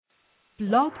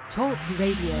Blog Talk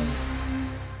Radio.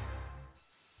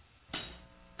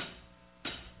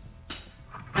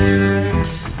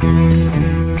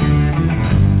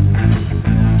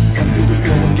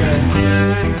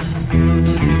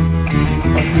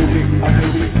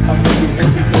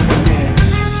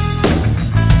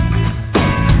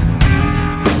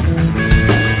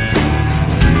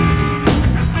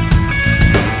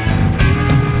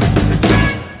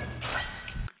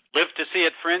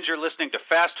 You're listening to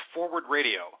FastForward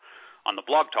Radio on the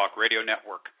Blog Talk Radio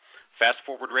Network.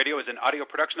 FastForward Radio is an audio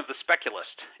production of the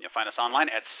Speculist. You'll find us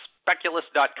online at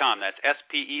speculist.com. That's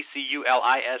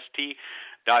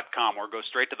SPECULIST.com, or go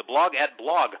straight to the blog at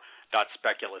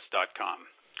blog.speculist.com.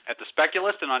 At the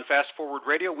Speculist and on FastForward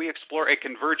Radio, we explore a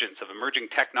convergence of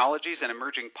emerging technologies and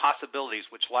emerging possibilities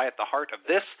which lie at the heart of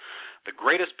this, the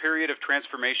greatest period of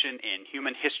transformation in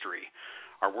human history.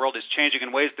 Our world is changing in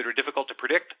ways that are difficult to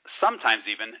predict, sometimes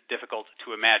even difficult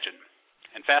to imagine.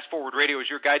 And Fast Forward Radio is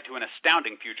your guide to an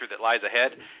astounding future that lies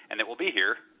ahead and that will be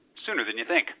here sooner than you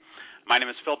think. My name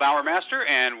is Phil Bowermaster,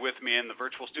 and with me in the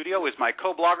virtual studio is my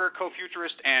co-blogger,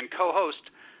 co-futurist, and co-host,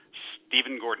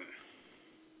 Stephen Gordon.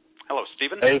 Hello,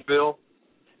 Stephen. Hey, Phil.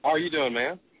 How are you doing,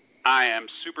 man? I am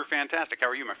super fantastic. How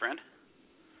are you, my friend?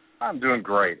 I'm doing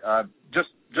great.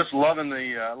 Just loving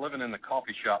the living in the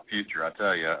coffee shop future. I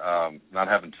tell you, not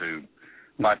having to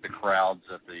fight the crowds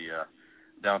at the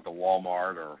down at the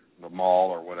Walmart or the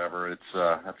mall or whatever. It's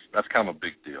that's kind of a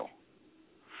big deal.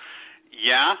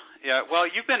 Yeah. Well,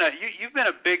 you've been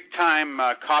a big time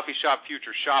coffee shop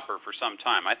future shopper for some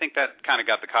time. I think that kind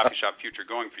of got the coffee shop future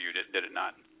going for you, did it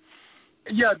not?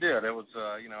 Yeah, it did. It was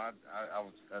I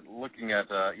was looking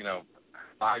at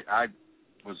I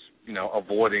was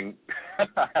avoiding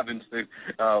having to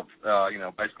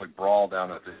basically brawl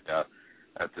down at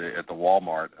the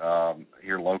Walmart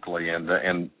here locally, and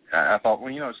I thought,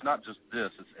 well, it's not just this,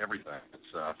 it's everything.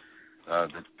 It's that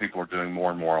people are doing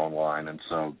more and more online, and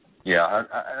so yeah,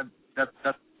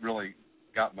 that really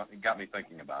got me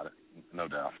thinking about it, no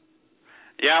doubt.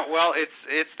 Yeah, well,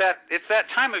 it's that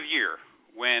time of year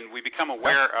when we become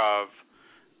aware of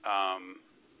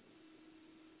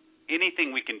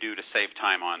anything we can do to save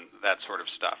time on that sort of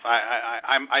stuff.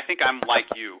 I think I'm like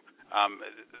you.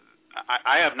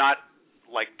 I have not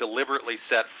deliberately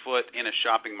set foot in a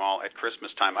shopping mall at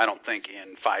Christmas time, I don't think,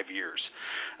 in 5 years.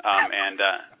 And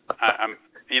I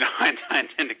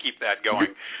intend to keep that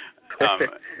going.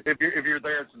 If you're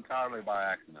there, it's entirely by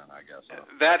accident, I guess.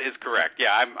 That is correct.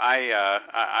 Yeah,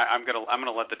 I'm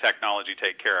gonna let the technology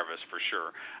take care of us for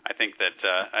sure. I think that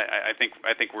I think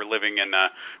we're living in a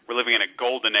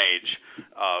golden age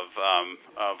of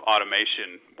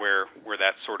automation where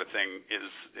that sort of thing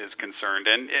is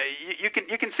concerned, and you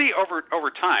can see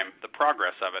over time the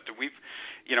progress of it.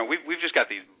 We've just got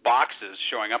these boxes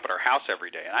showing up at our house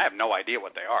every day, and I have no idea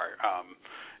what they are. And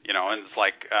it's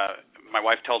like my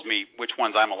wife tells me which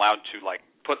ones I'm allowed to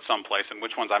put someplace and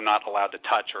which ones I'm not allowed to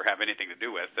touch or have anything to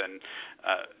do with, and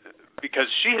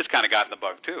because she has kind of gotten the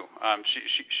bug too.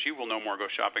 She will no more go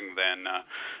shopping than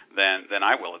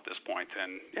I will at this point,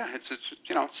 and yeah, it's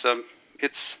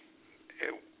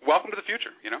welcome to the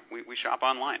future. We shop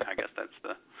online. I guess that's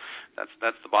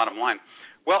the bottom line.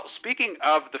 Well, speaking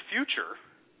of the future,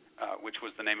 which was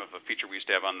the name of a feature we used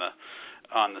to have on the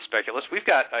Speculist, we've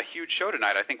got a huge show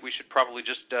tonight. I think we should probably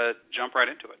just jump right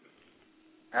into it.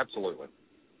 Absolutely.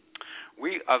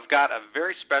 We have got a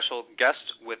very special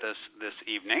guest with us this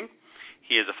evening.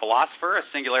 He is a philosopher, a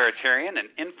singularitarian,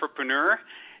 an infopreneur,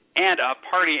 and a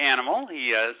party animal.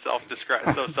 He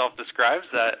self-describes.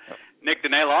 Nikola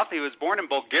Danaylov. He was born in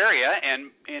Bulgaria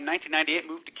and in 1998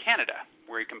 moved to Canada,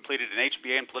 where he completed an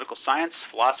HBA in political science,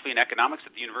 philosophy, and economics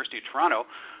at the University of Toronto,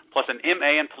 plus an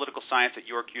MA in political science at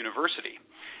York University.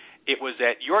 It was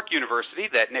at York University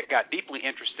that Nick got deeply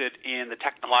interested in the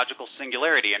technological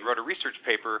singularity and wrote a research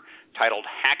paper titled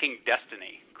Hacking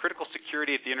Destiny, Critical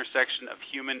Security at the Intersection of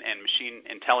Human and Machine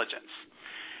Intelligence.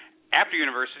 After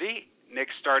university, Nick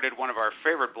started one of our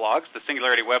favorite blogs, the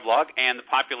Singularity weblog, and the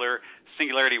popular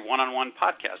Singularity One-on-One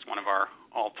podcast, one of our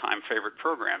all-time favorite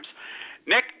programs.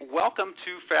 Nick, welcome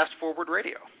to Fast Forward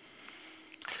Radio.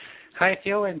 Hi,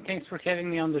 Phil, and thanks for having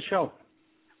me on the show.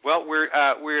 Well,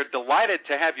 we're delighted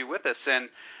to have you with us, and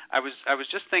I was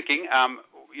just thinking,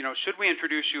 should we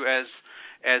introduce you as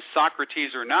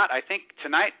Socrates or not? I think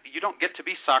tonight you don't get to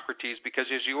be Socrates because,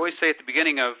 as you always say at the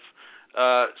beginning of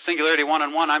Singularity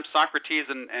One-on-One, I'm Socrates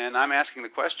and I'm asking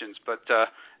the questions. But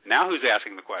now who's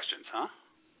asking the questions, huh?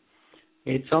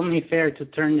 It's only fair to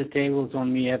turn the tables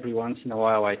on me every once in a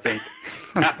while, I think.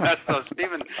 So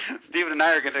Stephen and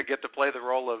I are going to get to play the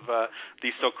role of the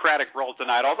Socratic role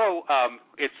tonight. Although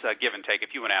it's a give and take.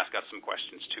 If you want to ask us some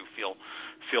questions too,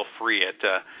 feel free at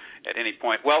any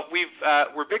point. Well,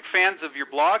 we're big fans of your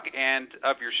blog and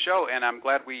of your show, and I'm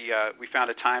glad we found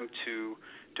a time to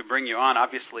bring you on.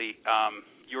 Obviously,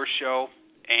 your show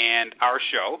and our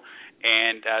show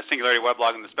and Singularity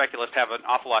Weblog and the Speculist have an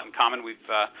awful lot in common. We've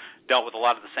dealt with a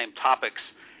lot of the same topics,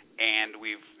 and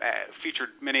we've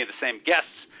featured many of the same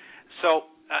guests. So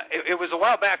it was a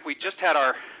while back. We just had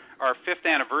our 5th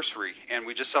anniversary, and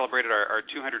we just celebrated our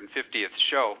 250th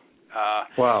show.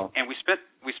 Wow! And we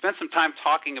spent some time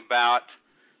talking about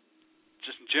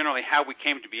just generally how we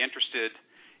came to be interested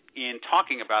in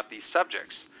talking about these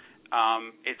subjects.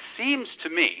 It seems to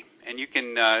me, and you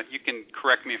can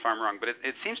correct me if I'm wrong, but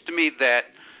it seems to me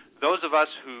that those of us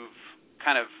who've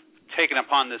kind of taken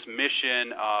upon this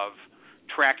mission of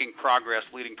tracking progress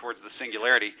leading towards the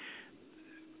singularity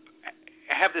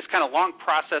have this kind of long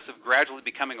process of gradually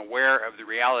becoming aware of the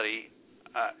reality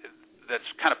that's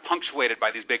kind of punctuated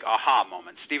by these big aha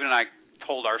moments. Stephen and I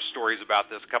told our stories about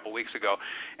this a couple weeks ago,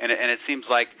 and it seems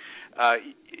like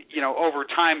over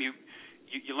time you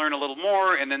learn a little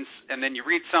more, and then you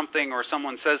read something or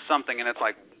someone says something, and it's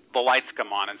like the lights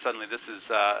come on, and suddenly this is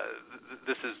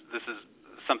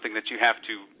something that you have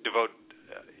to devote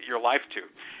your life to.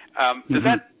 Does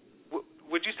that?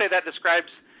 Would you say that describes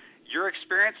your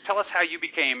experience? Tell us how you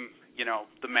became,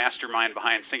 the mastermind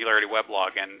behind Singularity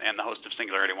Weblog and the host of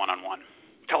Singularity One-on-One.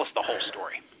 Tell us the whole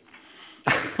story.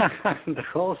 The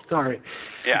whole story.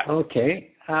 Yeah.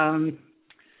 Okay.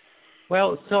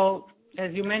 Well, so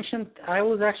as you mentioned, I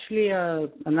was actually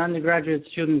an undergraduate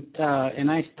student,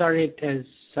 and I started as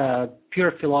a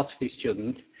pure philosophy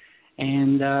student.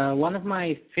 And one of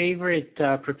my favorite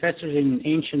professors in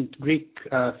ancient Greek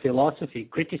philosophy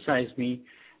criticized me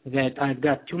that I've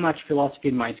got too much philosophy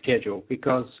in my schedule,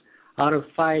 because out of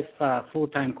 5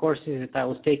 full-time courses that I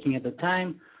was taking at the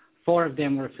time, 4 of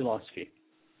them were philosophy.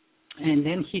 And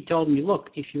then he told me, look,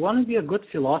 if you want to be a good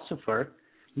philosopher,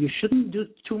 you shouldn't do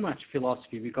too much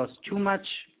philosophy, because too much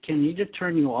can either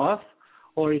turn you off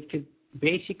or it could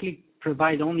basically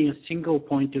provide only a single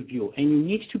point of view. And you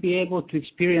need to be able to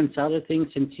experience other things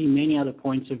and see many other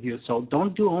points of view. So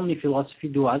don't do only philosophy,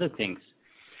 do other things.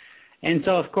 And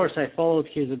so, of course, I followed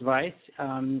his advice.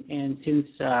 And since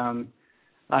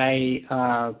I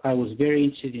was very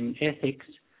interested in ethics,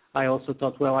 I also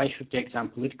thought, well, I should take some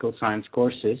political science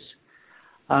courses.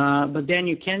 But then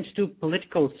you can't do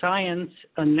political science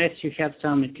unless you have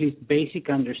some at least basic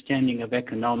understanding of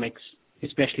economics,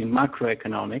 especially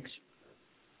macroeconomics.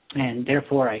 And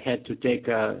therefore, I had to take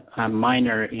a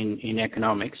minor in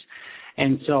economics.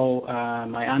 And so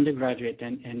my undergraduate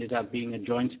ended up being a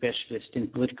joint specialist in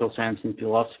political science and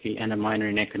philosophy and a minor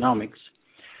in economics.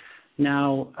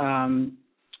 Now,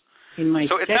 in my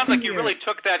so it sounds like you really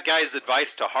took that guy's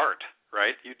advice to heart,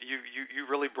 right? You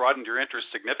really broadened your interest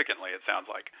significantly, it sounds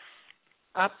like.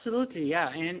 Absolutely, yeah.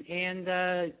 And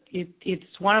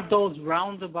it's one of those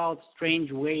roundabout, strange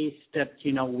ways that,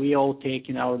 we all take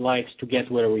in our lives to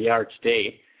get where we are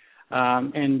today.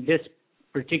 And this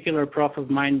particular prof of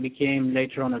mine became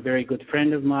later on a very good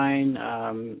friend of mine,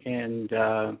 and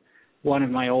one of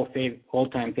my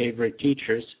all-time favorite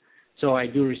teachers. So I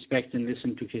do respect and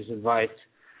listen to his advice.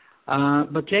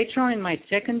 But later on in my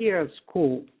second year of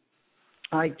school,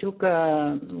 I took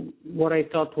what I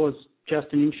thought was just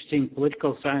an interesting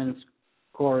political science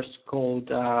course called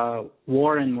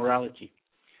War and Morality.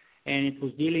 And it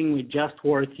was dealing with just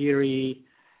war theory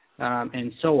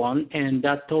and so on, and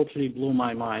that totally blew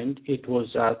my mind. It was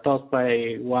taught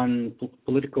by one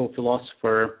political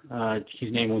philosopher.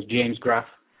 His name was James Graff.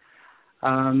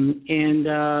 And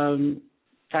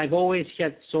I've always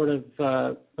had sort of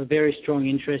a very strong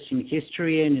interest in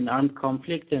history and in armed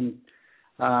conflict, and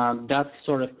that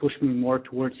sort of pushed me more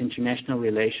towards international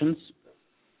relations.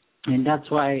 And that's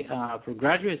why for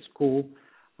graduate school,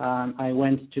 I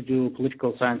went to do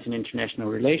political science and international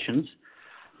relations.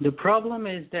 The problem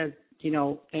is that,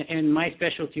 and my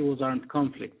specialty was armed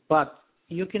conflict, but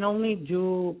you can only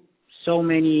do so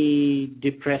many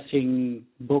depressing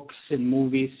books and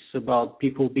movies about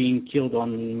people being killed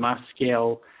on mass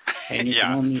scale, and you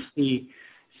can only see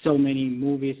so many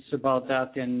movies about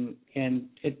that, and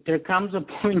there comes a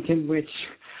point in which,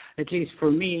 at least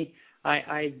for me,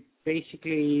 I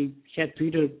basically had to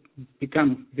either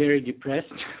become very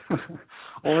depressed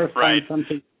or find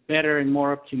something better and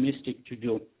more optimistic to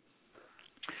do.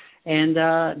 And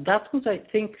that was, I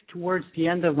think, towards the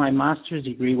end of my master's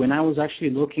degree when I was actually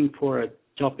looking for a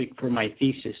topic for my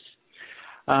thesis.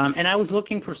 And I was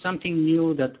looking for something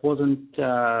new that wasn't,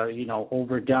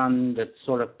 overdone, that's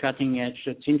sort of cutting edge,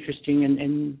 that's interesting,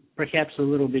 and perhaps a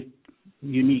little bit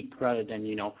unique rather than,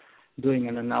 doing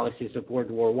an analysis of World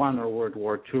War I or World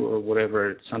War II or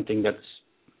whatever, something that's,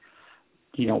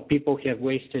 people have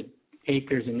wasted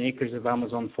acres and acres of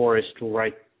Amazon forest to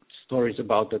write stories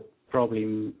about that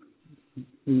probably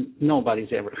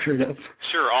nobody's ever heard of.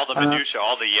 Sure, all the minutiae,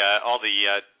 all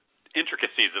the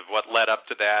intricacies of what led up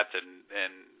to that, and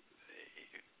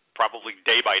probably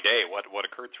day by day what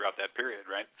occurred throughout that period,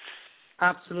 right?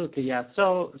 Absolutely, yeah.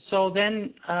 So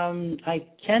then I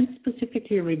can't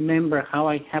specifically remember how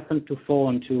I happened to fall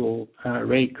into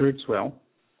Ray Kurzweil,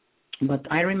 but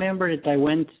I remember that I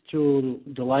went to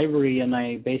the library and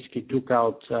I basically took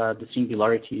out the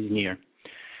Singularity Near.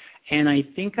 And I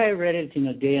think I read it in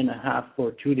a day and a half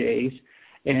or 2 days,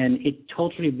 and it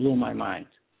totally blew my mind.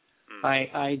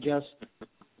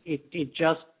 It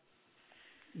just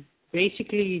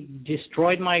basically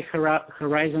destroyed my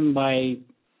horizon by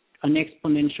an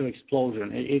exponential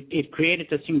explosion. It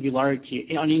created a singularity,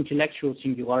 an intellectual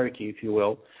singularity, if you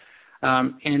will,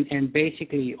 and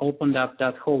basically opened up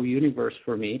that whole universe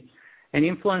for me and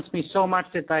influenced me so much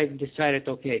that I decided,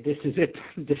 okay, this is it.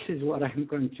 This is what I'm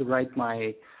going to write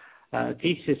my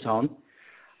thesis on.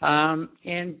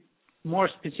 And more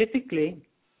specifically,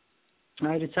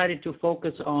 I decided to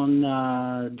focus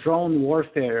on drone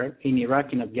warfare in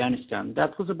Iraq and Afghanistan.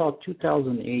 That was about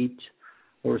 2008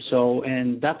 or so,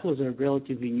 and that was a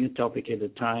relatively new topic at the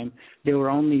time. There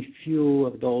were only few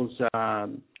of those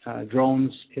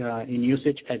drones in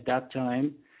usage at that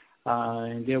time,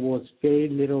 and there was very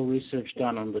little research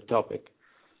done on the topic.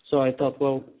 So I thought,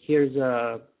 well, here's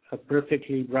a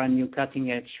perfectly brand new,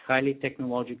 cutting-edge, highly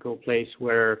technological place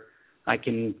where I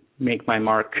can make my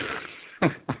mark.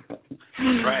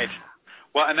 Right.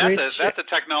 Well, and that's a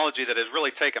technology that has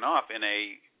really taken off in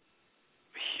a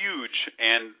huge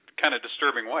and kind of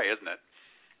disturbing way, isn't it?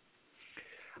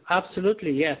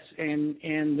 Absolutely, yes. And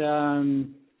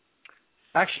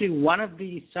actually, one of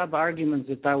the sub-arguments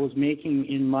that I was making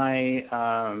in my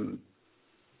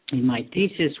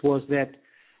thesis was that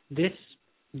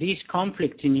these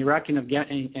conflicts in Iraq and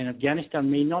Afghanistan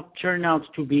may not turn out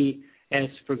to be, as,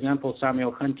 for example,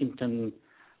 Samuel Huntington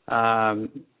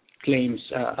claims,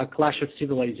 a clash of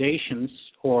civilizations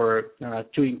or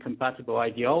two incompatible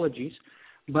ideologies.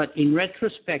 But in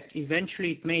retrospect,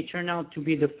 eventually it may turn out to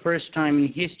be the first time in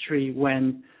history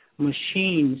when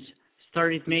machines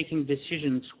started making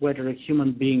decisions whether a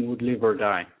human being would live or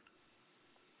die.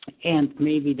 And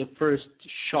maybe the first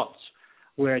shots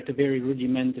where at a very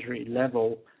rudimentary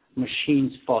level,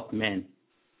 machines fought men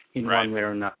in one way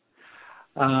or another.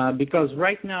 Because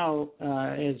right now,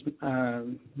 as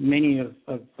many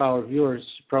of our viewers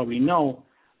probably know,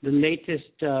 the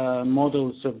latest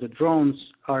models of the drones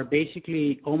are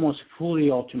basically almost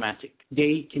fully automatic.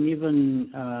 They can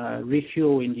even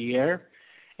refuel in the air.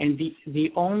 And the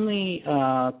only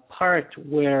part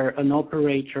where an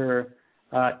operator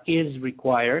is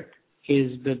required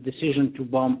is the decision to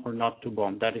bomb or not to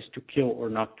bomb, that is to kill or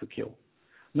not to kill.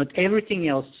 But everything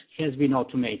else has been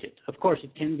automated. Of course,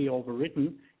 it can be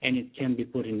overwritten and it can be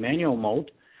put in manual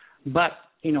mode, but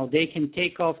they can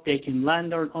take off, they can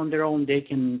land on their own, they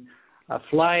can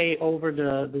fly over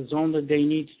the zone that they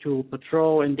need to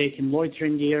patrol, and they can loiter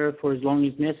in the air for as long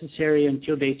as necessary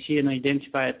until they see and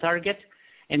identify a target.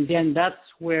 And then that's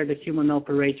where the human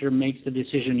operator makes the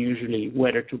decision usually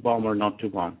whether to bomb or not to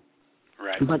bomb.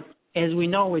 Right. But as we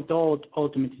know with all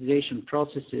automatization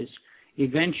processes,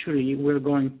 eventually we're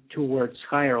going towards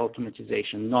higher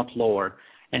automatization, not lower.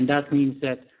 And that means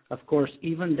that, of course,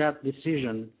 even that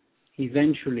decision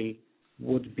eventually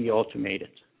would be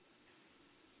automated.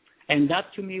 And that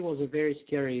to me was a very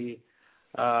scary,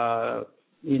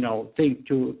 thing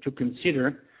to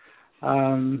consider.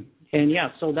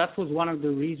 So that was one of the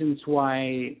reasons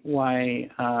why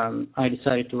I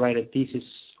decided to write a thesis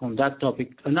on that topic.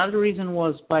 Another reason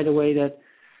was, by the way, that,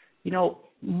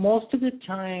 most of the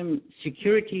time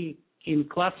security in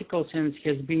classical sense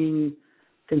has been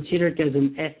considered as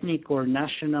an ethnic or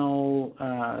national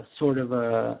sort of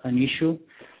an issue.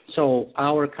 So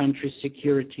our country's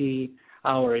security,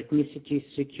 our ethnicity's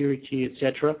security,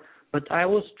 etc. But I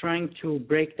was trying to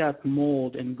break that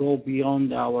mold and go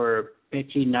beyond our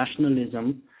petty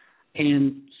nationalism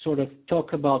and sort of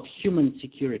talk about human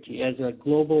security as a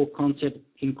global concept,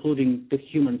 including the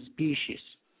human species.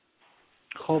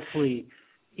 Hopefully,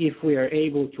 if we are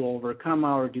able to overcome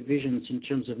our divisions in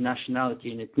terms of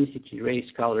nationality and ethnicity, race,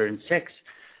 color, and sex,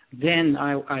 then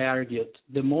I argued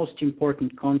the most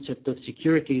important concept of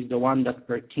security is the one that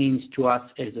pertains to us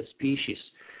as a species,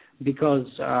 because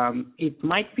it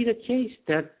might be the case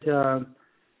that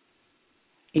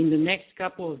in the next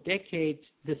couple of decades,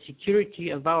 the security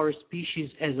of our species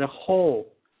as a whole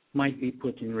might be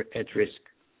put at risk.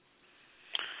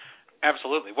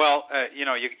 Absolutely. Well,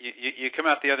 you come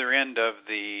out the other end of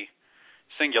the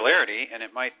singularity, and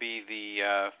it might be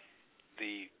the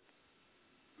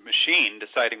machine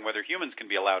deciding whether humans can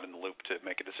be allowed in the loop to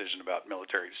make a decision about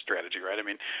military strategy, right? I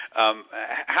mean,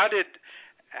 how did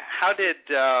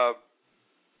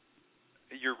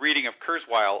your reading of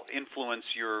Kurzweil influence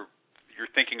your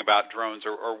thinking about drones,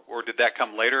 or did that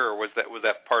come later, or was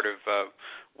that part of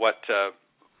what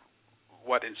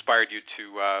inspired you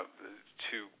to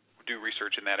do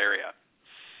research in that area?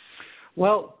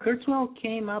 Well, Kurzweil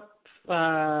came up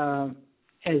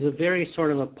as a very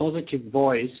sort of a positive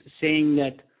voice, saying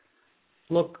that,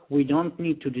 look, we don't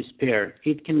need to despair.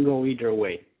 It can go either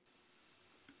way,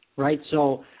 right?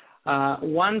 So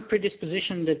one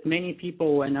predisposition that many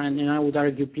people, and I would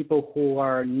argue people who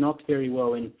are not very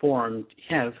well informed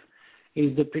have,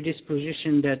 is the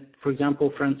predisposition that, for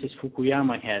example, Francis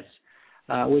Fukuyama has,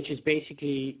 which is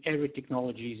basically every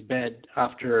technology is bad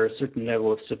after a certain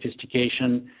level of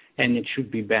sophistication, and it should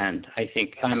be banned. I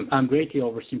think I'm greatly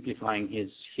oversimplifying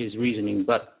his reasoning,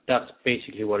 but that's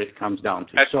basically what it comes down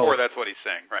to. That's what he's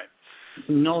saying, right?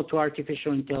 No to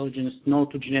artificial intelligence, no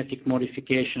to genetic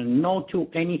modification, no to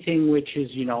anything which is,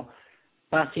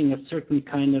 passing a certain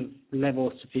kind of level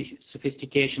of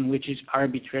sophistication, which is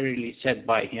arbitrarily set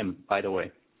by him, by the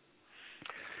way.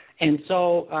 And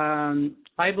so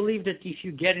I believe that if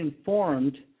you get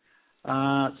informed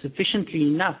sufficiently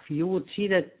enough, you would see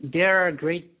that there are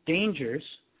great dangers,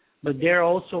 but there are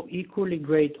also equally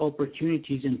great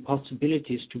opportunities and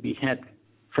possibilities to be had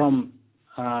from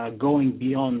going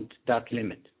beyond that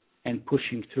limit and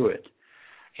pushing through it.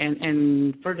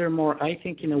 And furthermore, I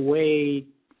think in a way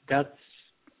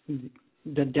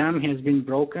the dam has been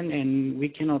broken and we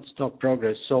cannot stop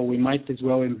progress, so we might as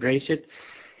well embrace it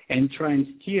and try and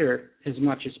steer as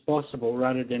much as possible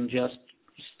rather than just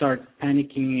start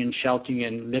panicking and shouting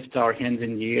and lift our hands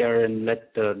in the air and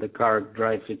let the car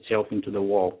drive itself into the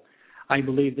wall. I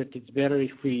believe that it's better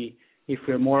if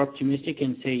we're more optimistic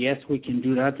and say, yes, we can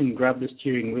do that, and grab the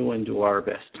steering wheel and do our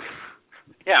best.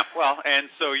 Yeah, well, and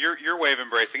so your way of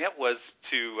embracing it was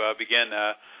to begin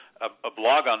a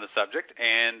blog on the subject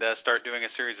and start doing a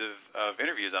series of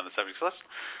interviews on the subject. So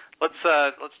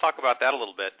let's talk about that a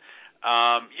little bit.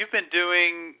 You've been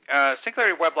doing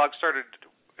Singularity weblog started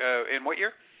in what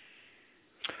year?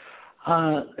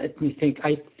 Let me think.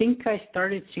 I think I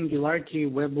started Singularity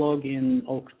weblog in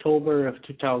October of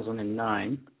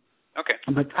 2009. Okay.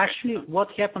 But actually, what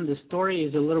happened, the story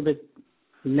is a little bit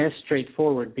less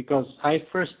straightforward, because I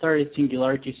first started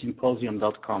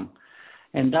SingularitySymposium.com,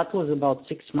 and that was about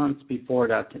 6 months before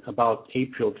that, about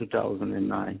April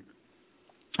 2009.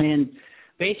 And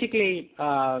basically,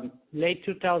 late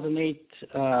 2008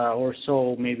 or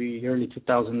so, maybe early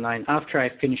 2009, after I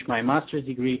finished my master's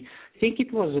degree, I think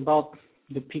it was about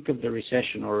the peak of the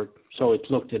recession, or so it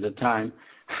looked at the time.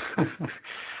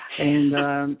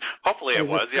 And hopefully it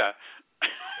was, yeah.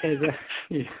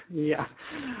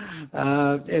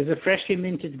 As a freshly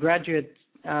minted graduate,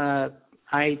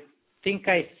 I think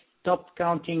I stopped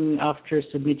counting after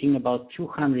submitting about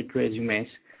 200 resumes,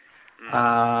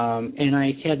 and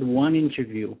I had one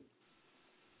interview.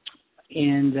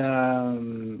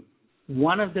 And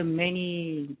one of the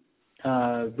many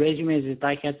resumes that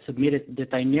I had submitted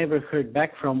that I never heard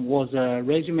back from was a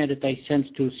resume that I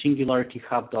sent to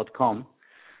SingularityHub.com.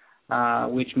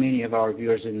 Which many of our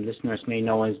viewers and listeners may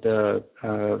know as the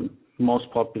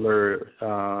most popular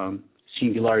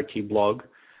Singularity blog,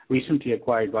 recently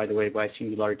acquired, by the way, by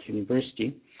Singularity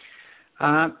University.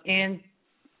 And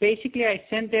basically, I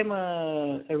sent them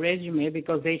a resume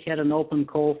because they had an open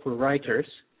call for writers,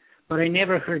 but I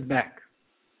never heard back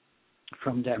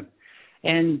from them.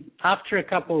 And after a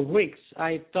couple of weeks,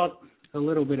 I thought a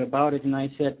little bit about it, and I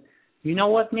said, you know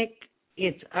what, Nick,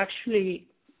 it's actually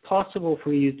possible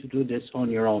for you to do this on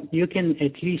your own. You can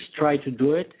at least try to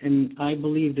do it, and I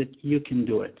believe that you can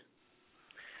do it.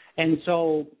 And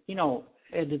so,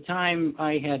 at the time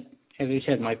I had, as I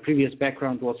said, my previous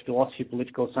background was philosophy,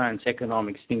 political science,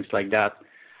 economics, things like that,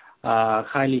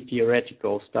 highly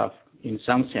theoretical stuff in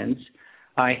some sense.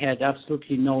 I had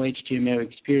absolutely no HTML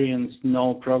experience,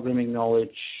 no programming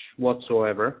knowledge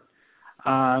whatsoever.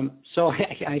 So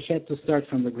I had to start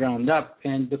from the ground up,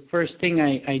 and the first thing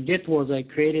I did was I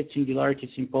created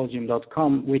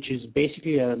SingularitySymposium.com, which is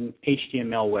basically an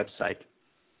HTML website.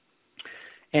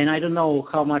 And I don't know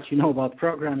how much you know about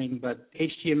programming, but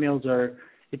HTMLs are,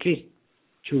 at least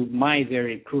to my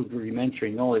very crude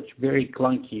rudimentary knowledge, very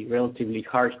clunky, relatively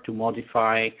hard to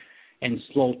modify, and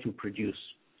slow to produce.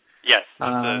 Yes,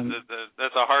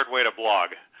 that's a hard way to blog.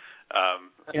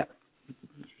 Yeah,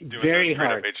 very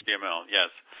hard. HTML, yes.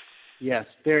 Yes,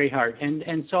 very hard.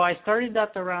 And so I started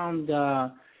that around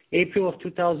April of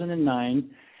 2009,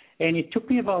 and it took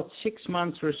me about 6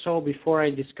 months or so before I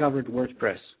discovered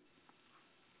WordPress.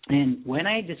 And when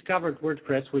I discovered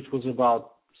WordPress, which was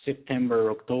about September,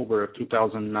 October of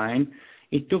 2009,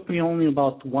 it took me only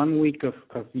about 1 week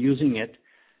of using it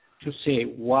to say,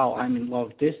 wow, I'm in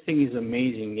love. This thing is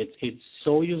amazing. It's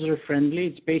so user-friendly.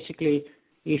 It's basically,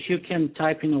 if you can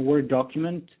type in a Word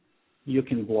document, you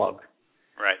can blog.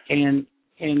 Right.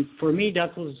 And for me,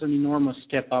 that was an enormous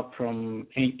step up from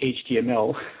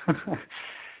HTML.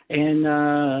 And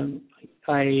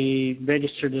I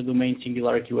registered the domain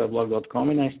singularityweblog.com,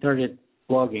 and I started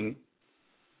blogging.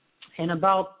 And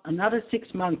about another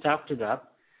 6 months after that,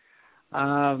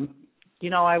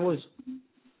 I was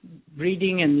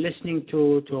reading and listening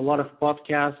to a lot of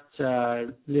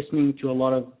podcasts, listening to a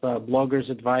lot of bloggers'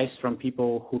 advice from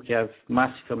people who have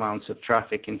massive amounts of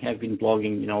traffic and have been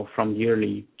blogging, from the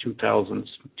early 2000s,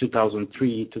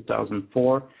 2003,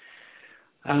 2004.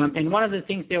 And one of the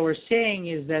things they were saying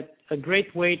is that a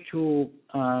great way to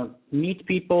meet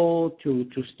people, to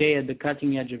stay at the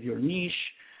cutting edge of your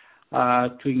niche,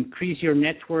 to increase your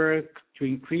network, to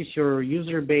increase your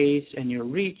user base and your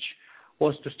reach,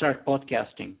 was to start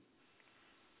podcasting.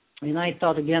 And I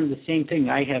thought, again, the same thing.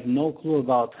 I have no clue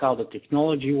about how the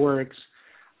technology works.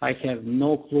 I have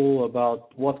no clue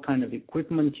about what kind of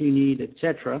equipment you need,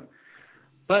 etc.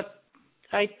 But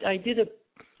I did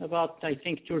about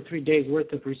 2 or 3 days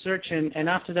worth of research, and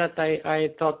after that I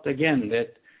thought again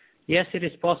that yes, it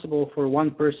is possible for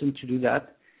one person to do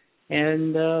that,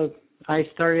 and I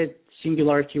started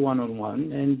Singularity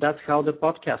 1-on-1, and that's how the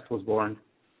podcast was born.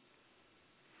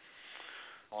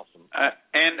 Awesome.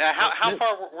 And how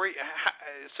far were you?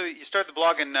 So you started the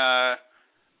blog in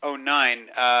 2009.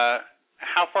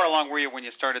 How far along were you when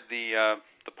you started the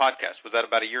podcast? Was that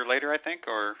about a year later, I think,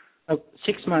 or?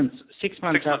 6 months. 6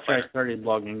 months after later. I started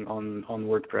blogging on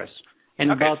WordPress,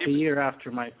 and about a year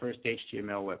after my first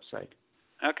HTML website.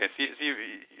 Okay, so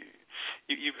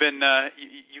you've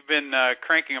been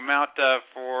cranking them out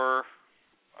for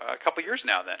a couple years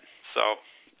now, then. So.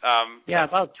 Yeah,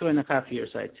 about 2.5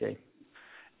 years, I'd say.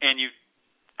 And you,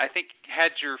 I think,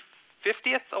 had your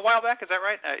 50th a while back. Is that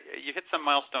right? You hit some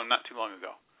milestone not too long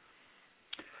ago.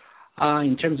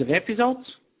 In terms of episodes?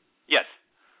 Yes.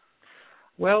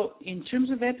 Well, in terms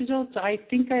of episodes, I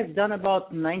think I've done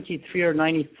about 93 or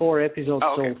 94 episodes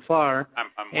so far,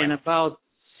 and about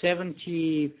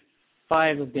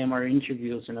 75 of them are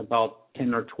interviews, and about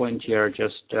 10 or 20 are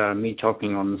just me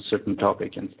talking on a certain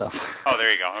topic and stuff. Oh,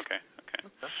 there you go. Okay.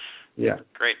 Yeah.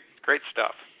 Great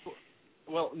stuff.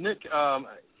 Well, Nick,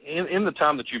 in the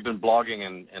time that you've been blogging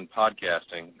and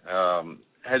podcasting,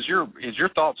 has your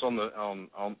thoughts on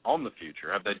the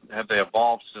future have they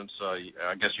evolved since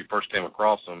I guess you first came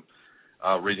across them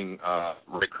reading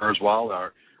Ray Kurzweil?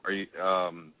 Or are you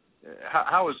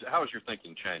how is your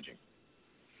thinking changing?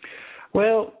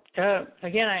 Well,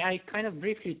 again, I kind of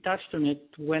briefly touched on it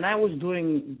when I was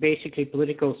doing basically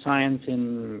political science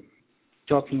and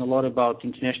talking a lot about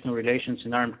international relations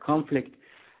and armed conflict.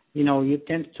 You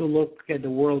tend to look at the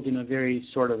world in a very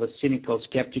sort of a cynical,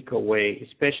 skeptical way,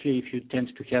 especially if you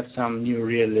tend to have some new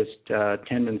realist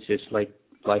tendencies like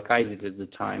I did at the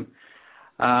time.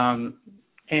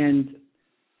 And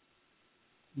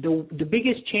the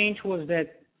biggest change was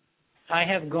that I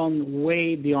have gone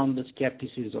way beyond the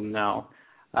skepticism now.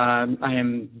 I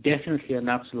am definitely an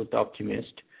absolute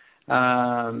optimist,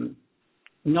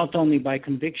 not only by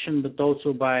conviction but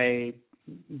also by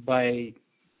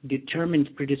determined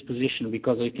predisposition,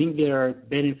 because I think there are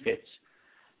benefits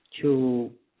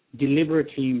to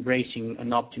deliberately embracing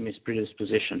an optimist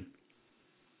predisposition.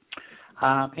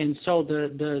 And so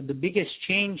the biggest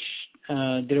change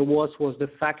there was the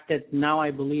fact that now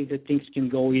I believe that things can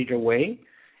go either way,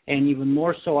 and even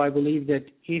more so, I believe that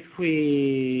if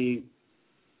we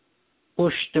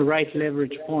push the right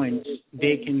leverage points,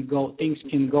 things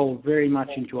can go very much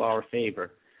into our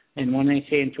favor. And when I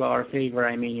say into our favor,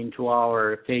 I mean into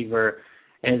our favor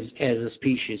as a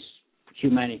species,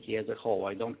 humanity as a whole.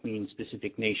 I don't mean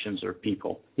specific nations or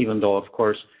people, even though, of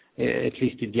course, at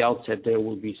least at the outset, there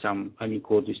will be some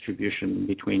unequal distribution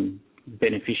between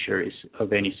beneficiaries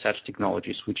of any such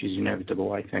technologies, which is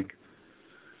inevitable, I think.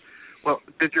 Well,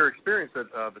 did your experience at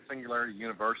the Singularity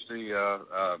University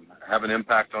have an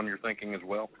impact on your thinking as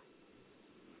well?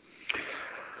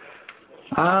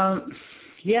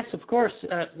 Yes, of course.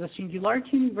 The Singularity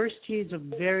University is a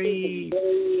very,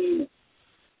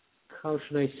 how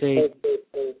should I say,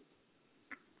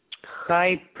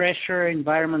 high-pressure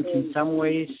environment in some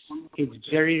ways. It's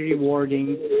very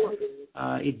rewarding.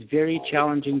 It's very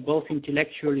challenging, both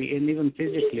intellectually and even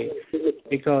physically,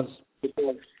 because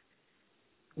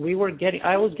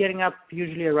I was getting up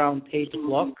usually around 8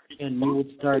 o'clock, and we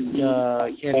would start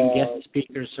having guest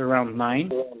speakers around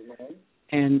 9,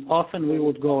 and often we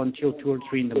would go until 2 or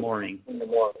 3 in the morning.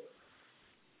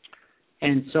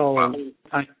 And so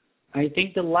I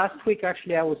think the last week,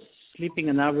 actually, I was sleeping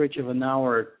an average of an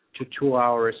hour to 2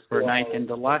 hours per night, and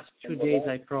the last 2 days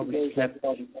I probably slept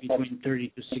between 30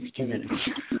 to 60 minutes.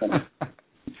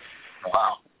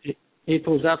 Wow. It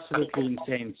was absolutely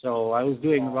insane. So I was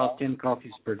doing about 10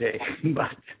 coffees per day.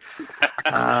 But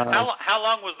how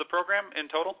long was the program in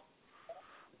total?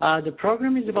 The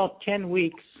program is about 10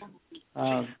 weeks.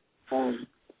 10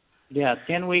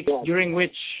 weeks, during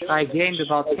which I gained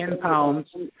about 10 pounds,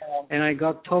 and I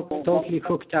got totally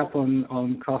hooked up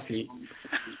on coffee.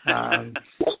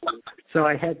 So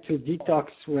I had to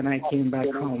detox when I came back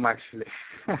home, actually.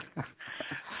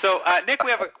 So, Nick,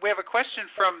 we have a question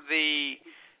from the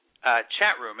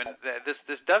chat room, and this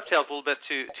dovetails a little bit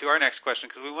to our next question,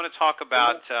 because we want to talk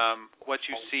about what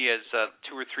you see as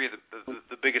 2 or 3 of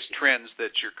the biggest trends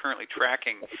that you're currently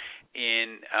tracking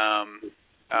in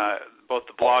both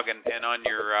the blog and on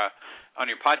your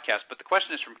podcast. But the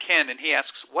question is from Ken, and he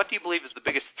asks, what do you believe is the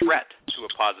biggest threat to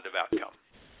a positive outcome?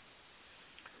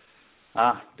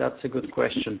 That's a good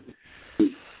question.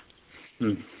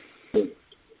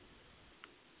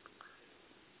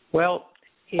 Well,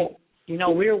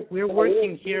 we're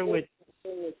working here with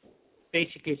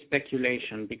basically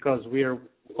speculation, because we're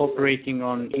operating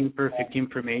on imperfect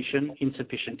information,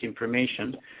 insufficient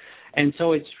information, and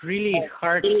so it's really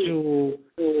hard to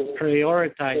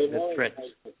prioritize the threats.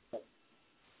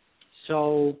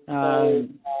 So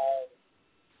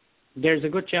there's a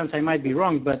good chance I might be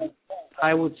wrong, but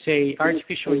I would say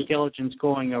artificial intelligence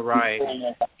going awry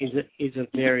is a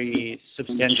very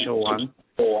substantial one.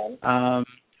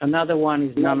 Another one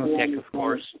is nanotech, of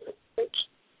course.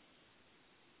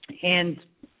 And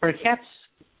perhaps,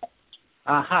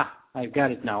 I've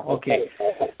got it now. Okay.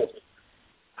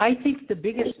 I think the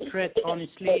biggest threat,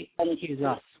 honestly, is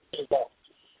us.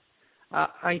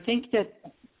 I think that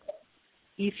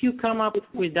if you come up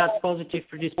with that positive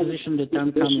predisposition that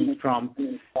I'm coming from,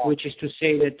 which is to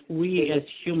say that we as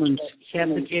humans have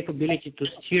the capability to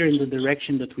steer in the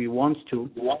direction that we want to,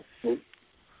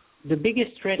 the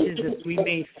biggest threat is that we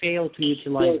may fail to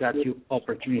utilize that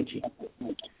opportunity.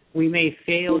 We may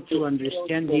fail to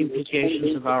understand the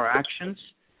implications of our actions,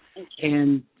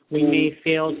 and we may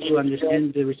fail to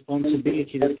understand the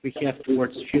responsibility that we have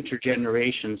towards future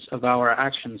generations of our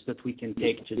actions that we can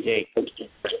take today.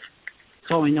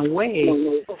 So in a way,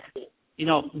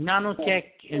 nanotech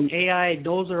and AI,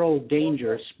 those are all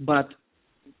dangers, but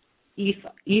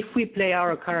if we play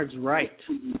our cards right,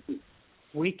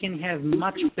 we can have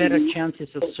much better chances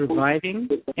of surviving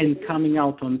and coming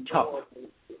out on top,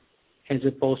 as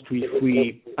opposed to if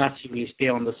we passively stay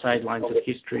on the sidelines of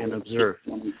history and observe.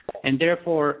 And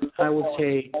therefore, I would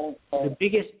say the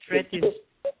biggest threat is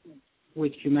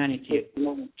with humanity,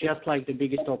 just like the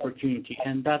biggest opportunity.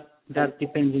 And that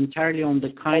depends entirely on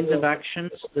the kinds of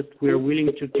actions that we're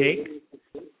willing to take.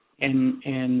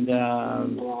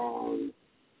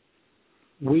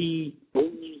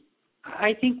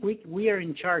 I think we are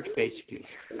in charge, basically.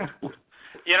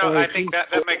 I think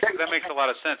that makes a lot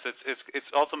of sense.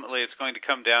 It's ultimately it's going to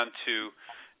come down to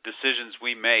decisions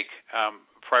we make,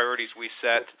 priorities we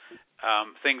set,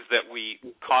 things that we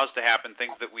cause to happen,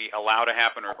 things that we allow to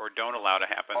happen or don't allow to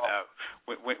happen.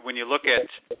 When you look at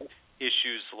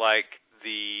issues like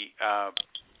the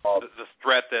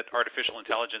threat that artificial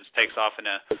intelligence takes off in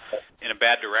a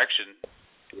bad direction,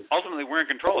 ultimately we're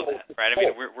in control of that, right? I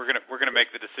mean, we're gonna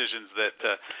make the decisions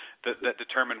that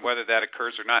determine whether that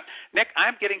occurs or not. Nick,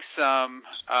 I'm getting some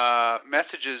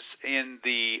messages in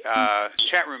the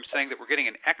chat room saying that we're getting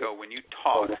an echo when you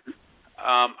talk.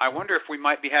 I wonder if we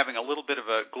might be having a little bit of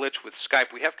a glitch with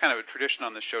Skype. We have kind of a tradition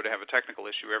on the show to have a technical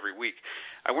issue every week.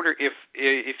 I wonder if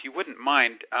you wouldn't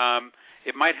mind,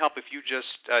 it might help if you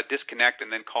just disconnect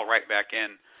and then call right back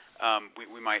in.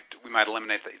 We might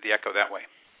eliminate the echo that way.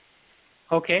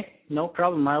 Okay, no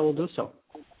problem. I will do so.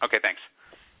 Okay, thanks.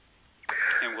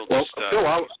 And we'll just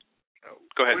go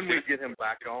ahead. When we get him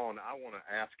back on, I want to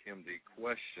ask him the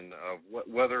question of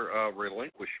whether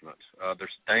relinquishment.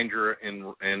 There's danger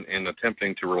in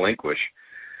attempting to relinquish.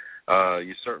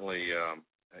 You certainly,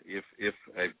 if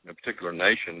a particular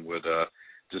nation would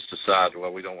just decide,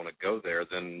 well, we don't want to go there,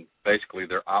 then basically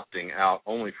they're opting out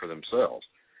only for themselves,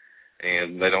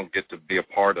 and they don't get to be a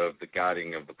part of the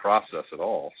guiding of the process at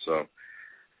all. So,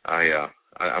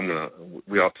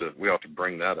 we ought to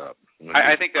bring that up.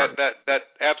 I think that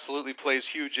absolutely plays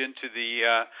huge into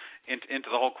the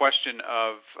whole question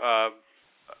of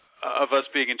us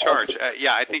being in charge.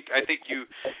 I think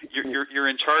you're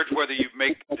in charge whether you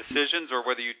make decisions or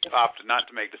whether you opt not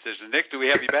to make decisions. Nick, do we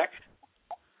have you back?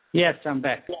 Yes, I'm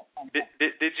back.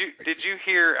 Did you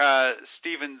hear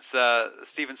Stephen's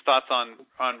thoughts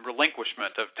on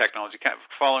relinquishment of technology, kind of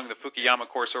following the Fukuyama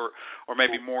course, or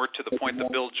maybe more to the point the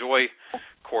Bill Joy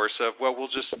course of, well, we'll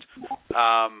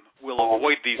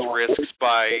avoid these risks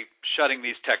by shutting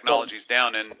these technologies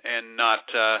down and not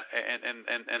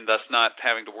and thus not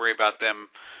having to worry about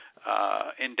them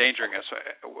endangering us.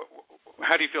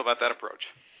 How do you feel about that approach?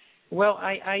 Well,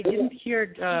 I didn't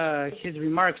hear his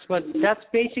remarks, but that's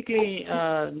basically,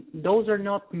 those are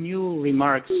not new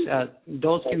remarks.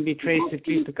 Those can be traced at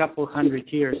least a couple hundred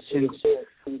years since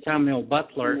Samuel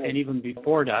Butler, and even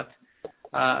before that.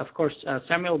 Of course,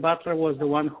 Samuel Butler was the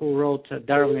one who wrote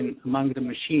Darwin Among the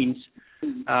Machines,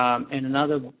 and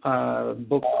another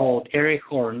book called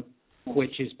Erehorn,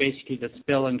 which is basically the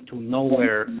spelling to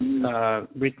nowhere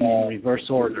written in reverse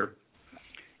order.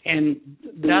 And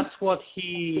that's what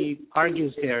he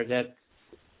argues there, that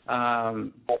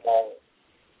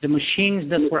the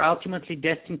machines that were ultimately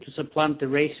destined to supplant the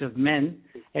race of men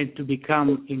and to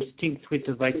become instinct with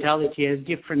a vitality as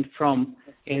different from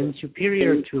and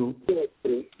superior to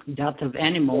that of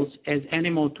animals, as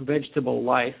animal to vegetable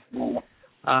life, so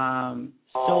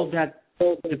that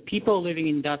the people living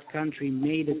in that country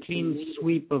made a clean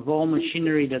sweep of all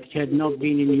machinery that had not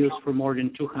been in use for more than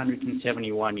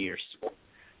 271 years.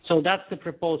 So that's the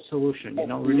proposed solution,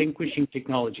 relinquishing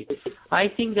technology. I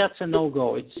think that's a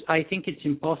no-go. I think it's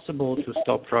impossible to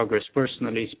stop progress,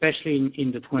 personally, especially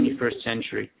in the 21st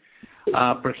century.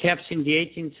 Perhaps in the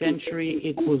 18th century,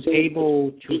 it was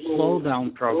able to slow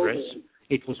down progress.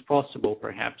 It was possible,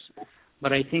 perhaps.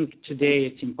 But I think today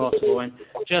it's impossible. And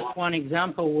just one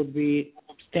example would be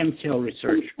stem cell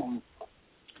research.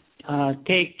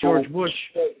 Take George Bush.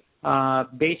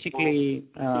 Basically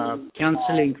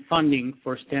canceling funding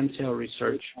for stem cell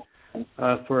research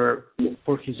for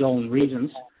his own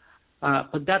reasons.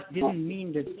 But that didn't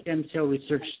mean that stem cell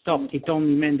research stopped. It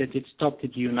only meant that it stopped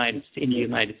in the United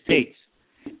States.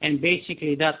 And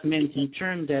basically that meant in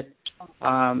turn that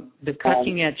the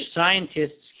cutting-edge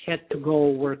scientists had to go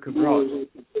work abroad.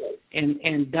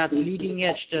 And that leading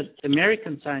edge that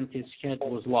American scientists had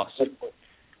was lost.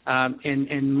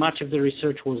 And much of the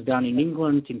research was done in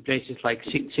England, in places like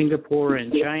Singapore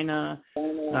and China,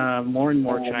 more and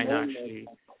more China, actually.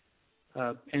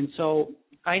 And so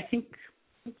I think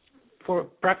for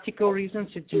practical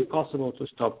reasons, it's impossible to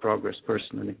stop progress,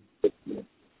 personally.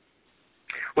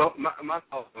 Well, my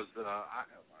thought was that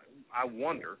I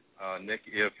wonder, Nick,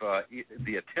 if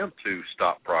the attempt to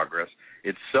stop progress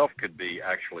itself could be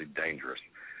actually dangerous.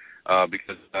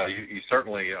 Because you're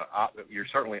certainly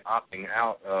opting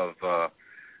out of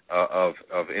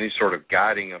any sort of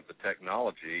guiding of the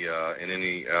technology in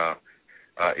any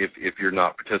if you're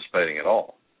not participating at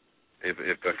all. If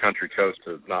a country chose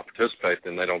to not participate,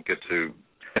 then they don't get to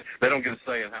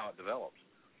say in how it develops.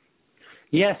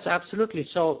 Yes, absolutely.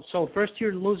 So first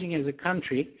you're losing as a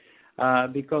country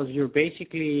because you're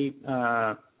basically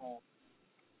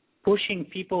pushing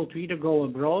people to either go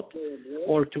abroad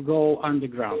or to go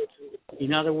underground.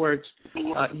 In other words,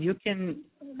 you can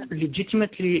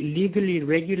legitimately, legally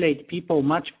regulate people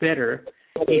much better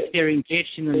if they're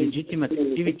engaged in a legitimate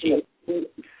activity.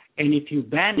 And if you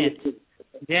ban it,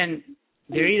 then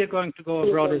they're either going to go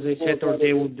abroad, as I said, or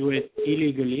they will do it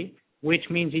illegally, which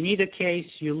means in either case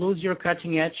you lose your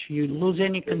cutting edge, you lose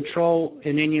any control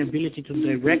and any ability to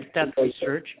direct that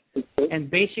research. And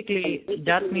basically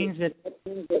that means that,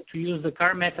 to use the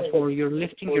car metaphor, you're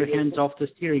lifting your hands off the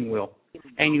steering wheel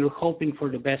and you're hoping for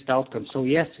the best outcome. So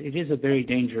yes, it is a very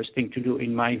dangerous thing to do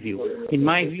in my view. In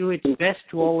my view, it's best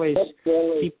to always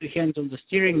keep your hands on the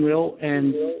steering wheel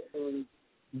and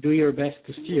do your best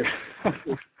to steer. Try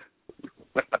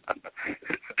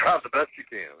the best you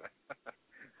can.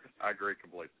 I agree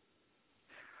completely.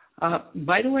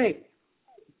 By the way,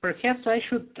 perhaps I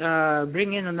should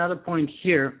bring in another point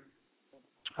here,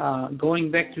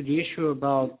 going back to the issue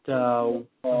about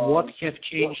what have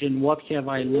changed and what have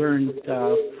I learned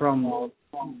from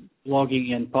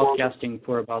blogging and podcasting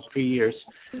for about 3 years.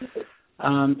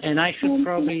 And I should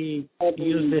probably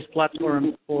use this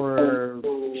platform for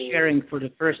sharing for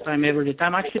the first time ever that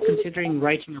I'm actually considering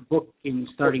writing a book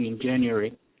starting in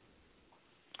January.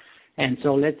 And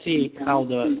so let's see how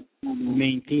the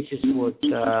main thesis would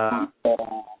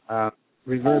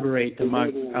reverberate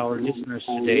among our listeners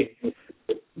today.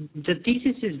 The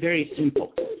thesis is very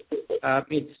simple.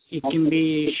 It can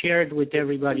be shared with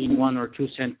everybody in one or two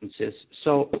sentences.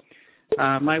 So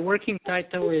my working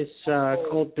title is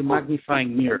called The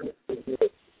Magnifying Mirror.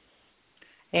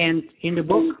 And in the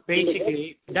book,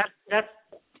 basically, that's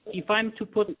if I'm to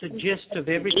put the gist of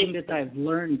everything that I've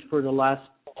learned for the last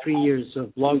 3 years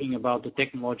of blogging about the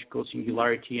technological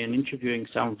singularity and interviewing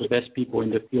some of the best people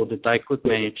in the field that I could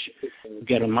manage to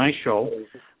get on my show,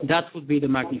 that would be the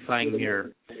magnifying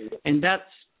mirror. And that's,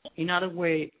 in other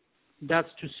way, that's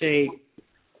to say,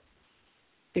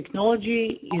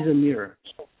 technology is a mirror.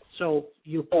 So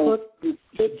you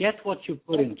get what you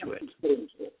put into it.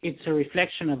 It's a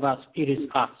reflection of us. It is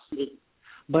us.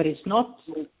 But it's not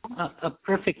a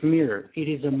perfect mirror. It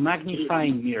is a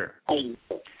magnifying mirror.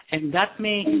 And that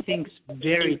makes things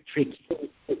very tricky.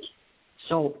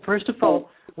 So first of all,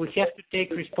 we have to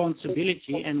take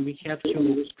responsibility and we have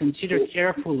to consider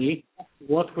carefully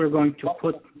what we're going to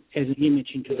put as an image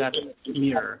into that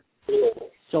mirror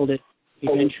so that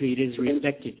eventually it is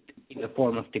reflected in the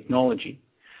form of technology.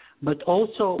 But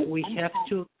also we have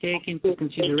to take into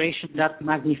consideration that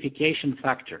magnification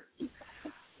factor,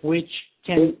 which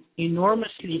can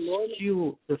enormously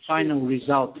skew the final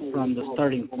result from the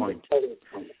starting point.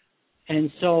 And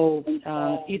so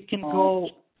it can go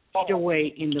either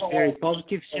way in the very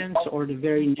positive sense or the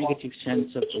very negative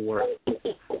sense of the word.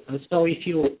 So if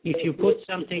you put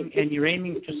something and you're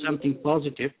aiming to something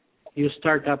positive, you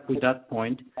start up with that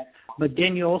point. But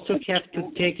then you also have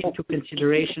to take into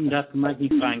consideration that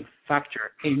magnifying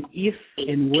factor and if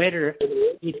and whether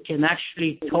it can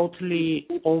actually totally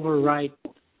override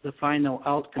the final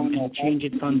outcome and change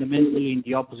it fundamentally in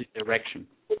the opposite direction.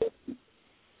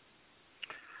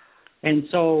 And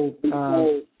so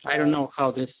I don't know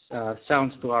how this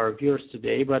sounds to our viewers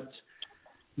today, but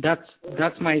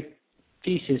that's my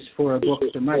thesis for a book,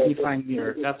 The Magnifying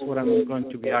Mirror. That's what I'm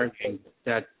going to be arguing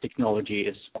that technology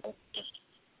is.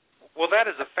 Well, that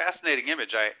is a fascinating image.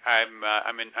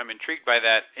 I'm intrigued by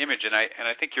that image, and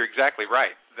I think you're exactly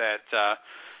right that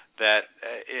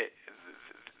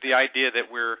the idea that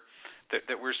we're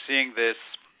seeing this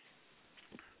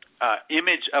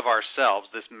image of ourselves,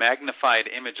 this magnified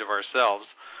image of ourselves,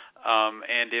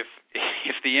 and if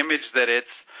the image that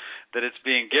it's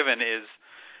being given is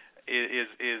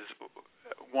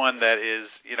one that is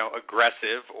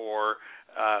aggressive or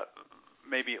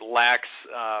maybe lacks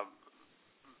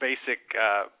basic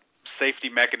safety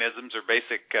mechanisms or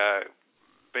basic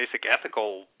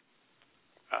ethical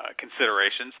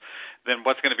considerations, then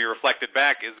what's going to be reflected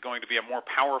back is going to be a more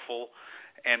powerful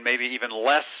and maybe even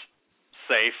less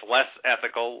safe, less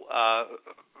ethical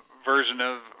version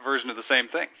of the same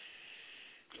thing.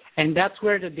 And that's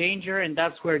where the danger and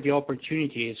that's where the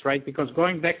opportunity is, right? Because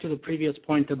going back to the previous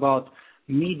point about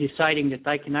me deciding that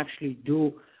I can actually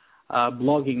do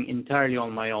blogging entirely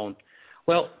on my own,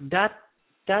 well, that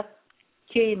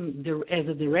came as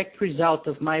a direct result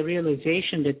of my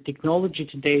realization that technology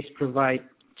today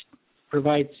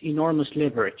provides enormous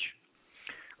leverage,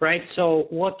 right? So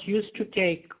what used to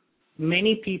take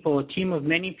many people, a team of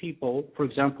many people, for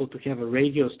example, to have a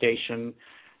radio station,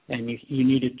 and you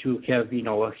needed to have,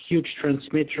 a huge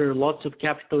transmitter, lots of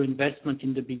capital investment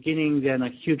in the beginning, then a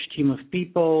huge team of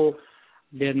people,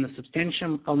 then a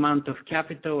substantial amount of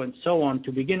capital, and so on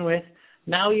to begin with.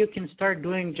 Now you can start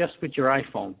doing just with your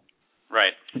iPhone.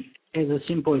 Right. As a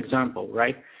simple example,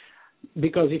 right?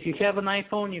 Because if you have an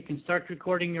iPhone, you can start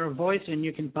recording your voice and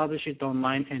you can publish it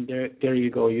online, and there you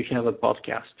go. You have a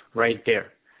podcast right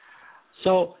there.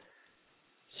 So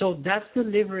that's the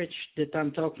leverage that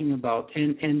I'm talking about,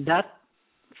 and that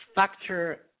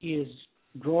factor is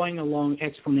growing along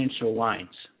exponential lines.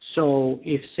 So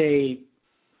if, say,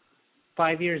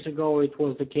 5 years ago it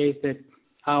was the case that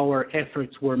our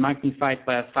efforts were magnified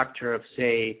by a factor of,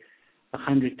 say,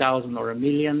 100,000 or 1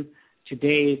 million,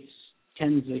 today it's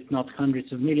tens, if not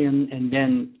hundreds of millions, and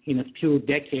then in a few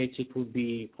decades it will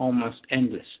be almost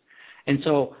endless. And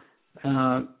so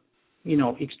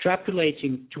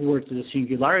extrapolating towards the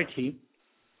singularity,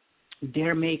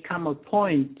 there may come a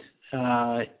point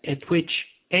at which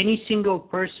any single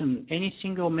person, any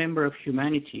single member of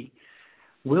humanity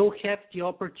will have the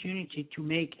opportunity to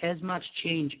make as much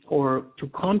change or to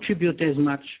contribute as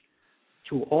much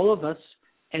to all of us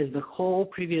as the whole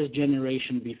previous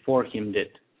generation before him did.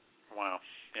 Wow.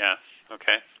 Yeah.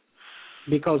 Okay.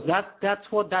 Because that's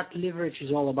what that leverage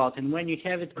is all about. And when you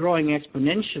have it growing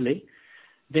exponentially,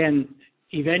 then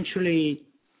eventually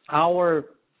our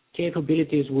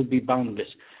capabilities will be boundless.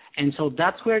 And so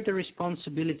that's where the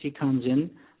responsibility comes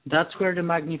in, that's where the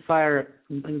magnifying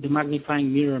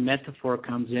mirror metaphor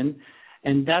comes in,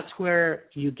 and that's where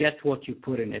you get what you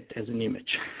put in it as an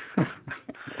image.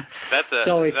 That's a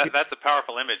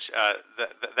powerful image.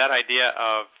 That idea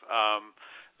of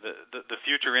the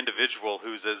future individual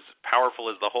who's as powerful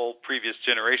as the whole previous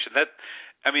generation. That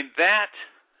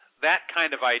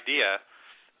kind of idea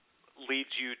leads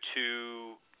you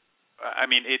to.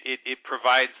 It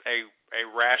provides a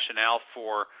rationale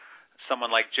for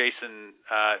someone like Jason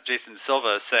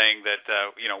Silva saying that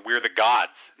we're the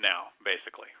gods now,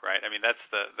 basically, right? I mean, that's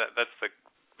the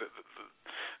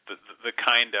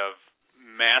kind of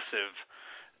massive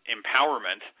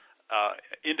empowerment,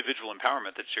 individual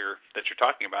empowerment that you're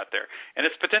talking about there, and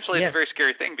it's potentially a very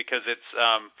scary thing because it's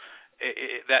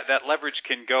that leverage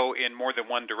can go in more than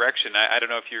one direction. I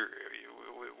don't know if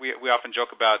we often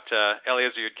joke about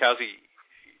Eliezer Yudkowsky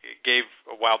gave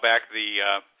a while back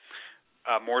the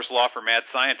Moore's Law for mad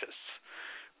scientists,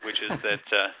 which is that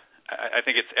I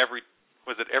think it's every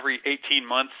 18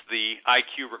 months the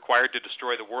IQ required to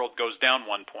destroy the world goes down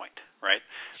 1 point, right?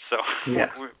 So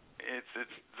it's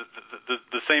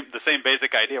the same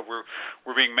basic idea. We're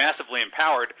being massively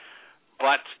empowered,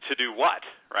 but to do what,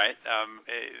 right?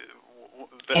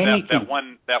 That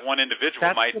one individual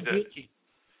might.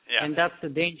 And that's the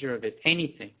danger of it.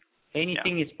 Anything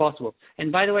is possible.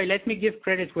 And by the way, let me give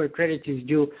credit where credit is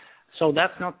due. So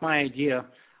that's not my idea.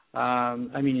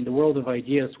 In the world of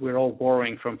ideas, we're all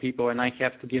borrowing from people, and I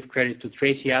have to give credit to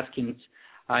Tracy Atkins.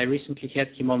 I recently had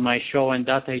him on my show, and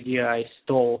that idea I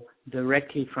stole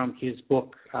directly from his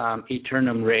book,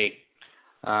 Eternum Ray,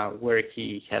 where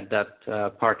he had that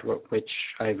part which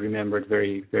I remembered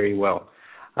very, very well.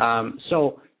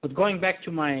 But going back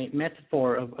to my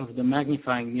metaphor of the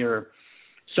magnifying mirror,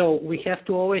 so we have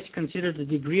to always consider the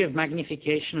degree of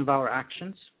magnification of our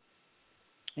actions,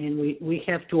 and we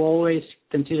have to always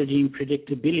consider the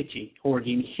unpredictability or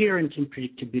the inherent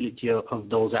unpredictability of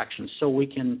those actions. So we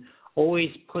can always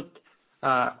put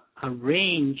a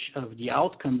range of the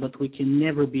outcome, but we can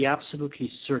never be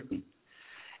absolutely certain.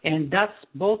 And that's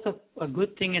both a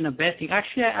good thing and a bad thing.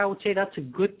 Actually, I would say that's a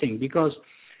good thing, because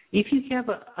if you have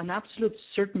an absolute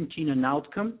certainty in an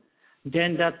outcome,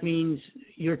 then that means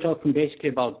you're talking basically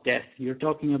about death. You're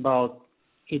talking about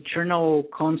eternal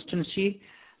constancy,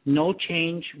 no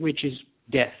change, which is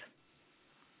death.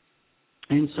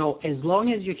 And so as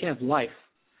long as you have life,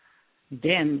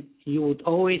 then you would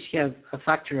always have a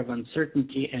factor of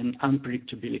uncertainty and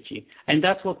unpredictability. And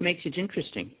that's what makes it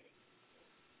interesting.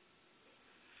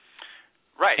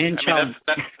 Right. That's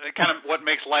kind of what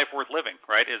makes life worth living,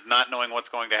 right, is not knowing what's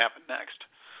going to happen next.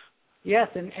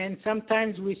 Yes, and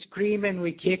sometimes we scream and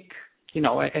we kick,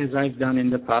 as I've done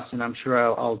in the past, and I'm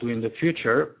sure I'll do in the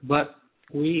future, but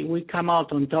we come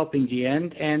out on top in the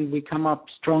end, and we come up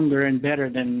stronger and better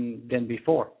than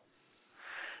before.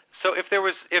 So if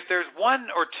there's one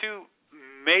or two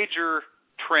major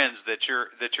trends that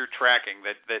you're tracking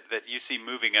that you see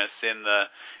moving us in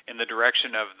the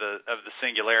direction of the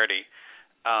singularity,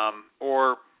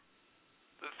 or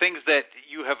things that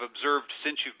you have observed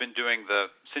since you've been doing the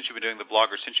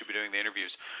blog or since you've been doing the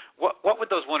interviews, what would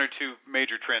those one or two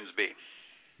major trends be?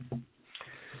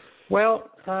 Well,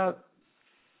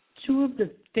 two of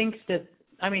the things that,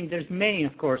 there's many,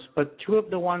 of course, but two of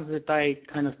the ones that I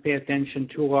kind of pay attention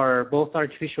to are both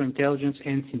artificial intelligence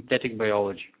and synthetic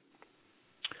biology.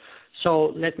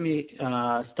 So let me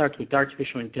start with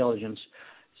artificial intelligence.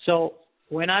 So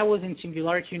when I was in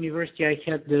Singularity University, I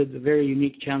had the very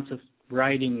unique chance of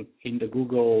riding in the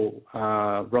Google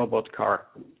robot car.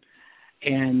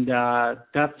 And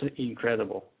that's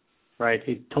incredible, right?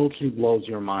 It totally blows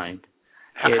your mind.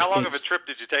 How long of a trip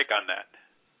did you take on that?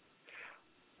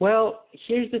 Well,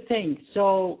 here's the thing.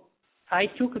 So I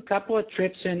took a couple of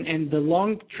trips, and the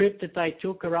long trip that I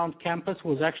took around campus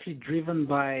was actually driven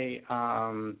by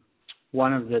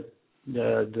one of the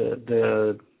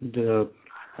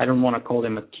I don't want to call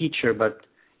them a teacher, but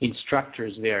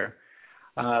instructors there,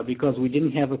 because we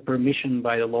didn't have a permission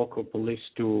by the local police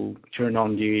to turn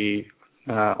on the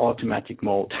automatic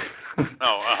mode.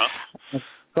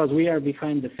 Because we are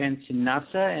behind the fence in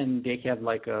NASA, and they have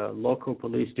like a local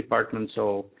police department,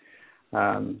 so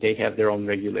they have their own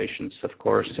regulations, of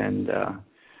course, and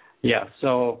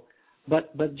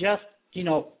but just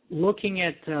looking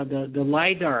at the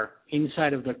LiDAR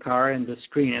inside of the car and the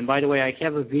screen. And by the way, I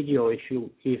have a video. If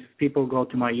people go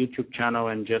to my YouTube channel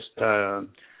and just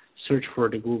search for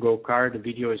the Google car, the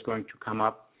video is going to come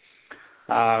up.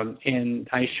 And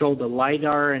I show the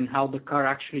LiDAR and how the car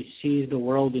actually sees the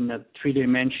world in a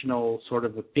three-dimensional sort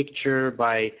of a picture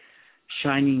by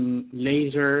shining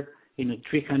laser in a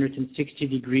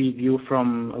 360-degree view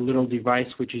from a little device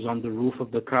which is on the roof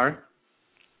of the car.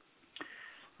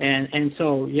 And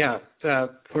so, yeah,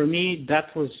 for me,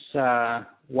 that was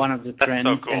one of the trends.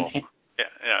 That's so cool. And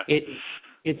yeah.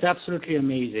 It's absolutely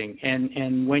amazing.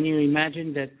 And when you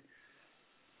imagine that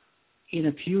in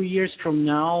a few years from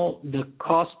now, the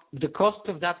cost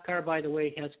of that car, by the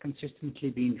way, has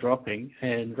consistently been dropping.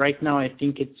 And right now, I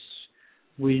think it's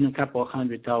within a couple of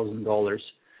 $100,000.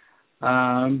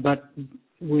 But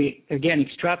again,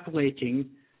 extrapolating,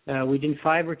 within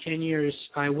 5 or 10 years,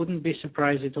 I wouldn't be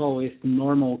surprised at all if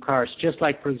normal cars, just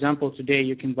like, for example, today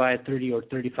you can buy a $30,000 or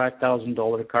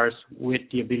 $35,000 cars with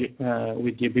the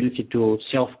ability to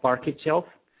self-park itself.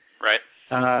 Right.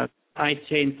 I'd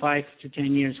say in 5 to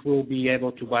 10 years we'll be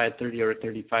able to buy a $30,000 or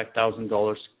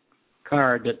 $35,000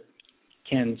 car that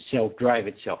can self-drive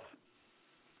itself,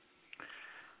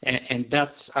 and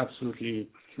that's absolutely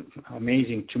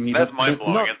amazing to me. That's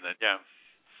mind-blowing, isn't it? Yeah.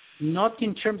 Not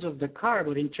in terms of the car,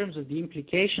 but in terms of the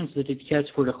implications that it has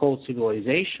for the whole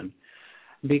civilization.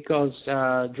 Because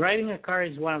driving a car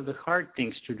is one of the hard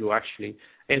things to do, actually.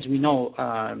 As we know,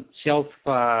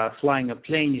 self-flying a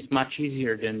plane is much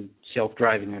easier than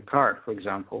self-driving a car, for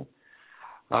example.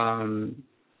 But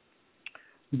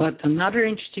another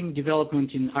interesting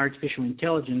development in artificial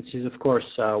intelligence is, of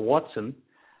course, Watson.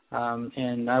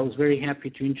 And I was very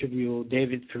happy to interview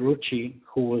David Ferrucci,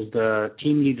 who was the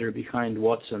team leader behind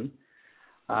Watson.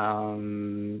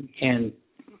 And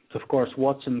of course,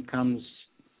 Watson comes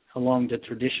along the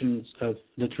tradition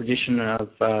of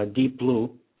Deep Blue,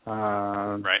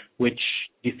 right, which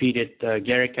defeated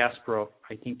Garry Kasparov,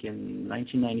 I think, in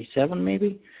 1997,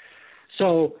 maybe.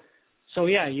 So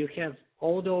yeah, you have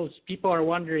all those people are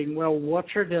wondering, well,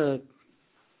 what are the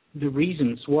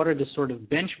reasons, what are the sort of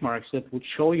benchmarks that would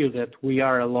show you that we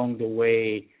are along the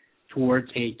way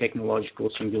towards a technological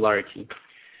singularity?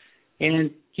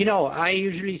 And, I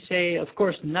usually say, of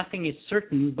course, nothing is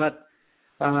certain, but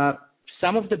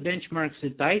some of the benchmarks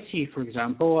that I see, for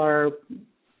example, are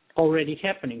already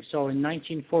happening. So in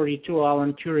 1942,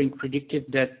 Alan Turing predicted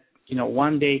that,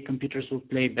 one day computers will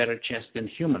play better chess than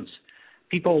humans.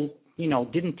 People,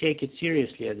 didn't take it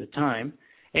seriously at the time,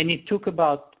 and it took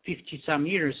about 50-some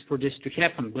years for this to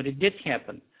happen, but it did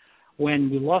happen. When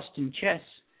we lost in chess,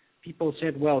 people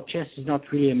said, well, chess is not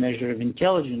really a measure of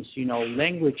intelligence,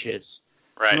 language is.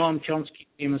 Right. Noam Chomsky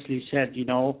famously said,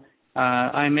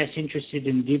 I'm as interested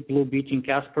in Deep Blue beating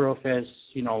Kasparov as,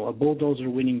 a bulldozer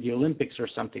winning the Olympics or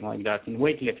something like that in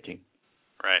weightlifting.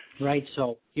 Right. Right,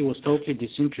 so he was totally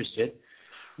disinterested.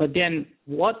 But then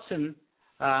Watson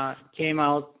came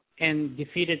out and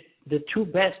defeated the two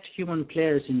best human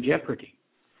players in Jeopardy.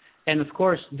 And, of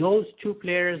course, those two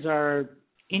players are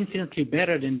infinitely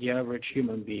better than the average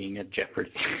human being at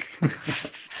Jeopardy.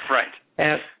 Right.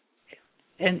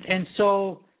 And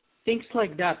so things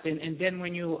like that. And then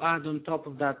when you add on top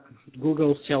of that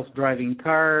Google self-driving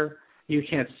car, you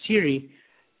have Siri.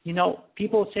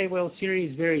 People say, well, Siri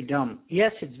is very dumb.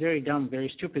 Yes, it's very dumb, very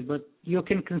stupid, but you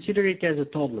can consider it as a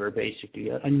toddler, basically,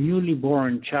 a newly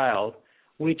born child,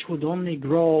 which would only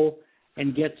grow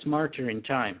and get smarter in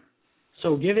time.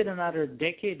 So give it another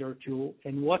decade or two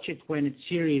and watch it when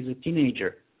Siri is a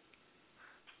teenager.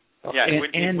 Yeah, when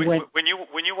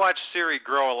you watch Siri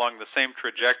grow along the same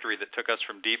trajectory that took us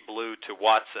from Deep Blue to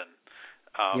Watson,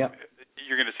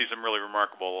 you're going to see some really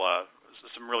remarkable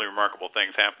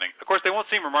things happening. Of course, they won't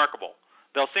seem remarkable.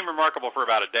 They'll seem remarkable for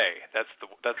about a day. That's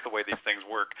the way these things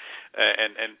work,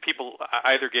 and people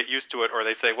either get used to it or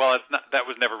they say, well, that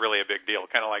was never really a big deal,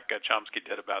 kind of like Chomsky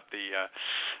did about the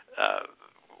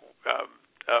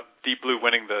Deep Blue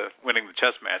winning the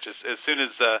chess match. As soon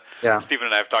as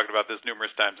Stephen and I have talked about this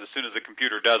numerous times, as soon as the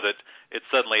computer does it, it's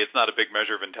not a big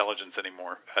measure of intelligence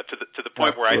anymore. To the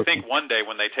point where I think one day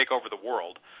when they take over the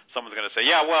world, someone's going to say,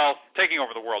 yeah, well, taking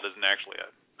over the world isn't actually a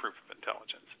proof of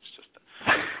intelligence. It's just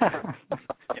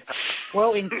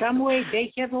Well, in some way,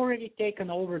 they have already taken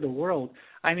over the world.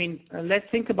 I mean, let's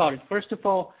think about it. First of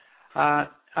all,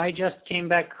 I just came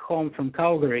back home from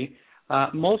Calgary.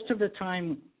 Most of the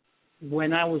time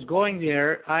when I was going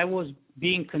there, I was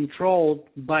being controlled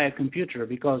by a computer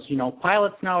because,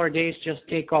 pilots nowadays just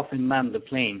take off and man the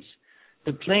planes.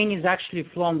 The plane is actually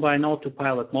flown by an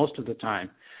autopilot most of the time.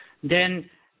 Then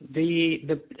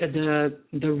the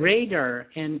radar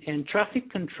and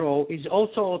traffic control is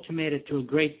also automated to a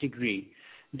great degree.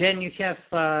 Then you have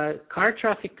car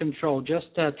traffic control, just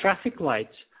traffic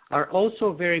lights are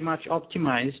also very much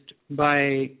optimized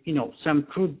by, some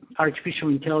crude artificial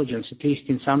intelligence, at least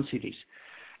in some cities.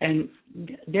 And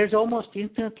there's almost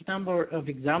infinite number of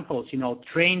examples,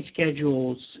 train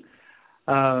schedules.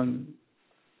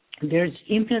 There's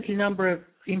infinitely number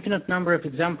infinite number of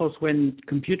examples when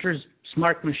computers,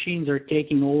 smart machines are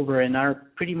taking over and are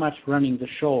pretty much running the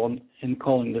show and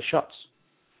calling the shots.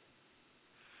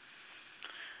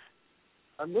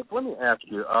 Nick, let me ask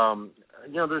you,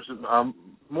 there's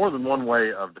more than one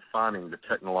way of defining the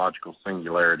technological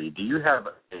singularity. Do you have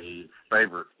a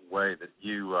favorite way that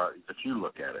you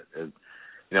look at it?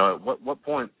 At what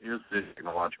point is the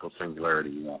technological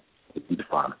singularity that you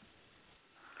define it?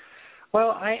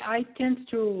 Well, I tend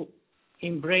to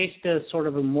embrace the sort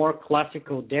of a more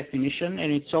classical definition,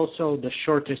 and it's also the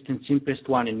shortest and simplest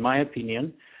one in my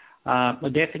opinion, a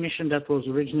definition that was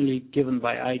originally given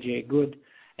by I.J. Good.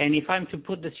 And if I'm to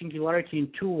put the singularity in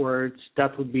two words,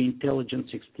 that would be intelligence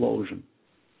explosion.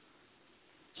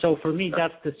 So for me,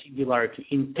 that's the singularity,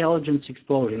 intelligence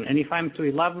explosion. And if I'm to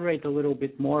elaborate a little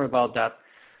bit more about that,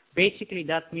 basically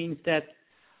that means that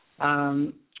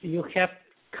you have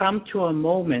come to a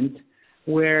moment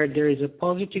where there is a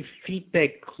positive feedback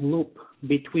loop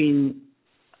between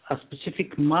a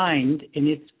specific mind and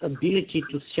its ability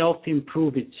to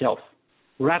self-improve itself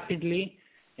rapidly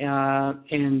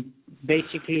and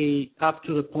basically up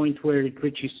to the point where it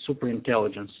reaches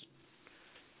superintelligence.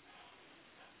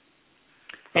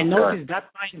 And notice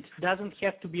that mind doesn't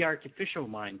have to be artificial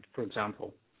mind, for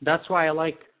example. That's why I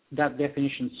like that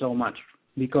definition so much,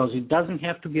 because it doesn't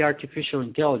have to be artificial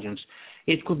intelligence.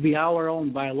 It could be our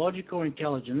own biological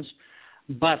intelligence,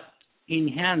 but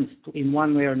enhanced in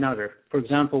one way or another. For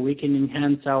example, we can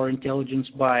enhance our intelligence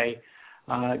by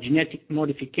genetic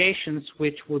modifications,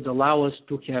 which would allow us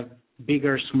to have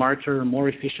bigger, smarter, more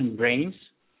efficient brains.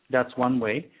 That's one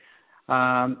way.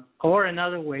 Or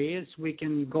another way is we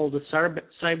can go the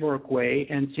cyborg way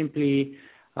and simply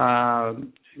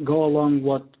go along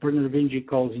what Bernard Vinci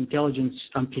calls intelligence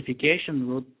amplification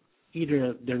route,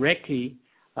 either directly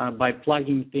by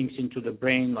plugging things into the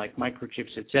brain like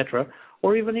microchips, etc.,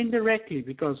 or even indirectly,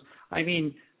 because, I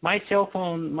mean, my cell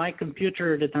phone, my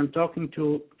computer that I'm talking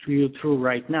to you through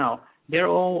right now, they're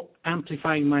all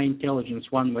amplifying my intelligence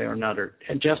one way or another,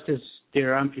 just as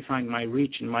they're amplifying my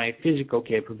reach and my physical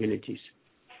capabilities.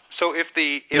 So if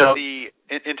the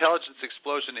intelligence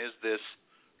explosion is this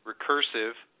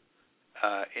recursive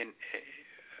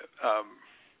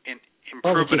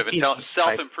improvement of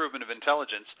self-improvement of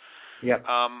intelligence, yep.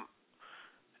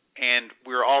 And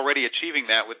we're already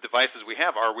achieving that with devices we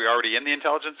have. Are we already in the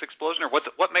intelligence explosion, or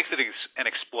what makes it an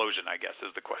explosion, I guess,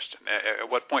 is the question.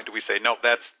 At what point do we say, no,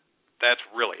 that's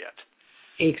really it?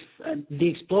 The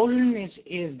explosion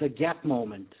is the gap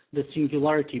moment, the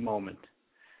singularity moment,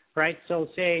 right? So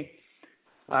say,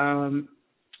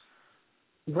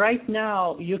 right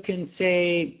now you can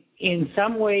say in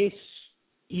some ways,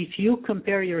 if you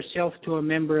compare yourself to a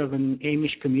member of an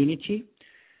Amish community,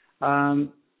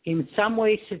 in some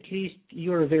ways at least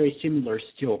you're very similar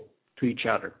still to each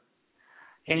other.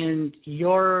 And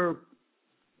your,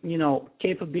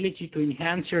 capability to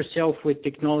enhance yourself with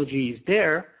technology is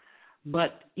there,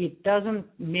 but it doesn't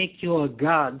make you a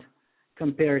god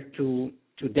compared to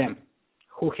them,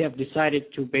 who have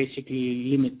decided to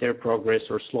basically limit their progress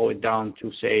or slow it down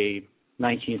to, say,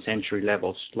 19th century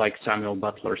levels, like Samuel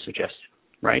Butler suggested,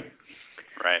 right?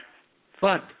 Right.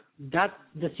 But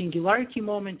the singularity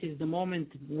moment is the moment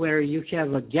where you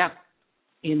have a gap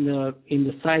in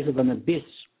the size of an abyss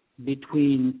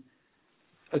between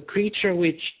a creature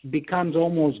which becomes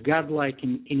almost godlike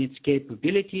in its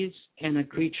capabilities and a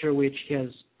creature which has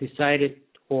decided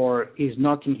or is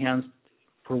not enhanced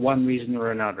for one reason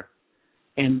or another.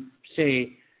 And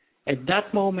say, at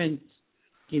that moment,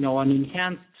 an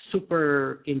enhanced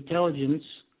super intelligence,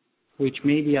 which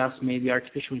may be us, maybe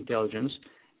artificial intelligence,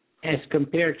 as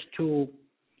compared to,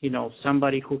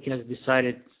 somebody who has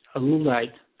decided, a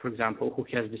Luddite, for example, who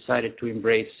has decided to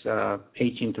embrace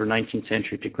 18th or 19th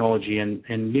century technology and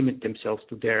limit themselves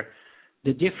to there.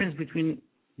 The difference between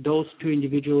those two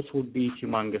individuals would be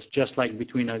humongous, just like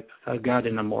between a god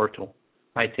and a mortal.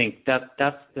 I think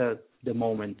that's the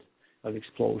moment of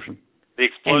explosion. The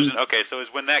explosion, okay, so is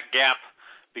when that gap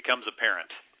becomes apparent,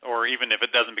 or even if it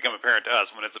doesn't become apparent to us,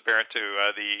 when it's apparent to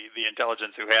the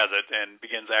intelligence who has it and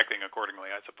begins acting accordingly,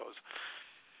 I suppose.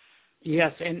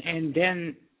 Yes, and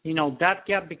then, that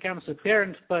gap becomes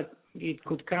apparent, but it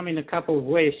could come in a couple of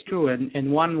ways too.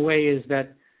 And one way is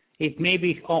that it may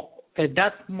be, at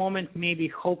that moment, may be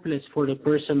hopeless for the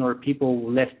person or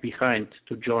people left behind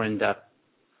to join that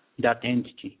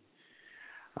entity.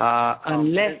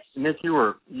 Unless Nick, you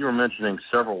were mentioning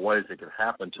several ways it could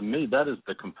happen. To me, that is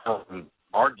the compelling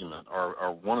argument,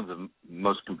 or one of the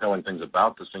most compelling things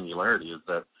about the singularity is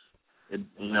that it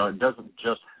doesn't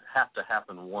just have to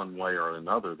happen one way or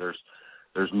another.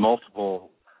 There's multiple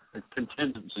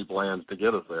contingency plans to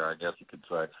get us there, I guess you could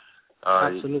say.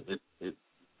 Absolutely.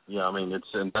 Yeah, I mean,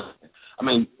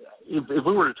 if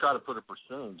we were to try to put a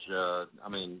percentage,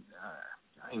 would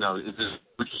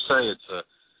you say it's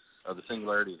the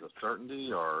singularity is a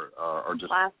certainty or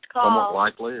just somewhat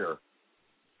likely? Or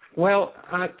Well,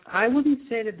 I wouldn't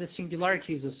say that the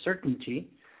singularity is a certainty,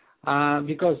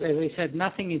 because, as I said,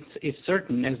 nothing is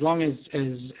certain as long as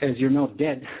you're not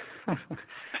dead.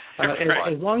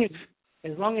 As long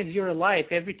as you're alive,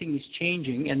 everything is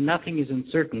changing and nothing is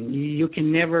uncertain. You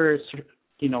can never,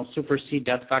 supersede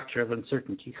that factor of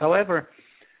uncertainty. However,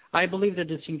 I believe that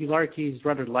the singularity is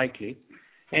rather likely.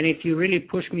 And if you really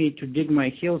push me to dig my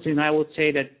heels in, I would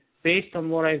say that based on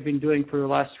what I've been doing for the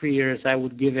last 3 years, I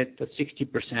would give it a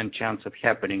 60% chance of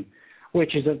happening,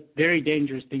 which is a very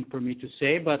dangerous thing for me to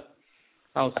say, but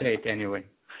I'll say it anyway.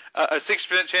 A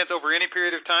 60% chance over any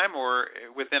period of time or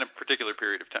within a particular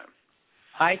period of time?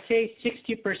 I'd say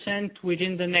 60%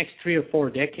 within the next 3 or 4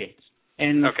 decades.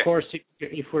 And, of course,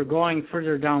 if we're going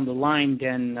further down the line,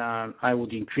 then I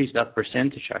would increase that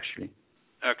percentage, actually.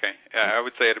 Okay. I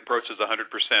would say it approaches 100%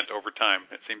 over time,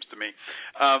 it seems to me.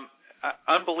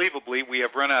 Unbelievably, we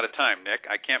have run out of time, Nick.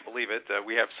 I can't believe it.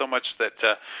 We have so much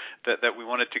that we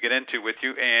wanted to get into with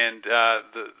you, and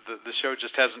the show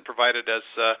just hasn't provided us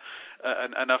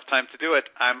enough time to do it.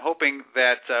 I'm hoping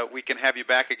that we can have you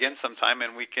back again sometime,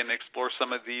 and we can explore some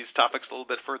of these topics a little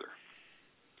bit further.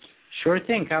 Sure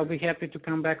thing. I'll be happy to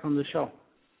come back on the show.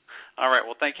 All right.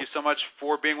 Well, thank you so much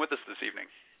for being with us this evening.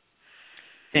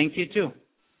 Thank you, too.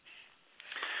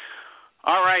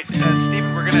 All right,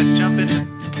 Stephen, we're going to jump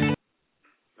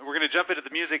into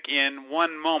the music in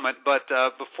one moment, but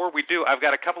before we do, I've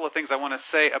got a couple of things I want to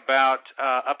say about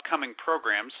upcoming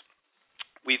programs.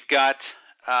 We've got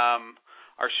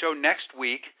our show next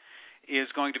week is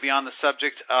going to be on the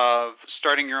subject of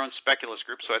starting your own Speculist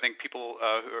group. So I think people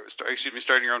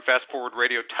starting your own FastForward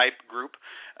Radio type group.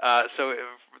 So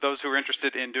for those who are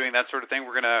interested in doing that sort of thing,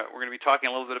 we're going to be talking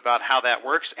a little bit about how that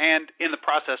works, and in the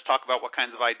process talk about what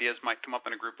kinds of ideas might come up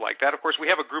in a group like that. Of course, we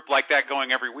have a group like that going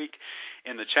every week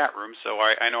in the chat room, so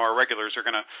I know our regulars are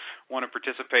going to want to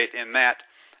participate in that.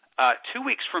 2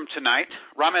 weeks from tonight,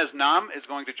 Ramez Nam is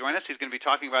going to join us. He's going to be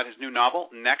talking about his new novel,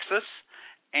 Nexus.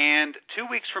 And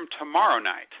 2 weeks from tomorrow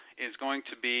night is going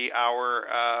to be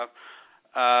our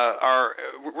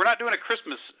we're not doing a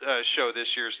Christmas show this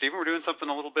year, Stephen. We're doing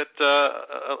something a little bit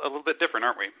different,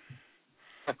 aren't we?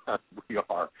 We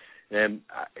are. And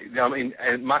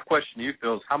and my question to you,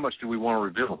 Phil, is how much do we want to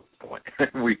reveal at this point?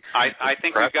 I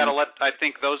think we've got to let. I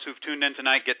think those who've tuned in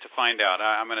tonight get to find out.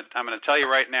 I'm going to tell you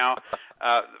right now.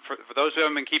 For those who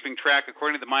haven't been keeping track,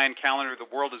 according to the Mayan calendar, the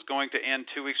world is going to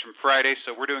end 2 weeks from Friday.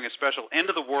 So we're doing a special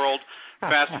End of the World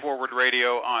Fast Forward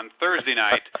Radio on Thursday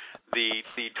night, the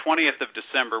 20th of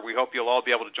December. We hope you'll all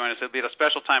be able to join us. It'll be at a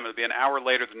special time. It'll be an hour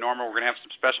later than normal. We're going to have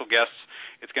some special guests.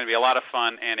 It's going to be a lot of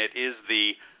fun, and it is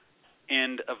the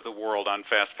end of the world on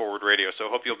Fast Forward Radio. So I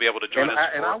hope you'll be able to join us.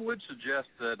 And I would suggest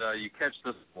that you catch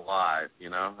this live, it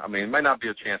may not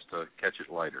be a chance to catch it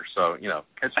later. So,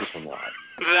 catch this one live.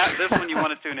 This one you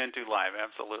want to tune into live,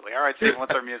 absolutely. All right, Steve,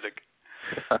 what's our music?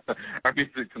 Our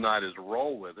music tonight is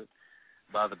Roll With It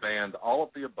by the band All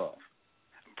of the Above.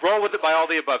 Roll With It by All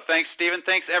the Above. Thanks, Stephen.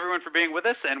 Thanks, everyone, for being with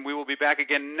us, and we will be back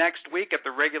again next week at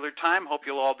the regular time. Hope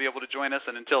you'll all be able to join us,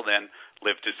 and until then,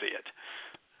 live to see it.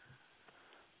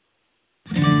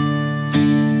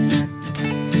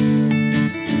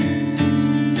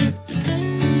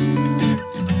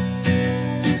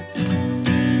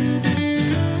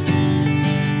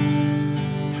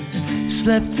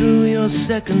 Slept through your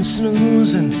second snooze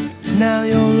and now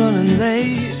you're running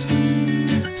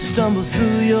late. Stumble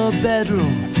through your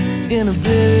bedroom in a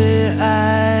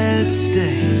bleary-eyed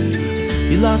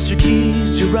state. You lost your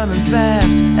keys, you're running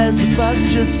fast as the bus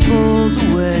just pulls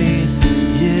away.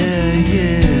 Yeah.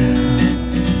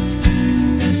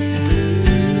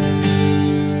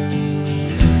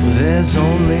 Well, there's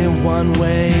only one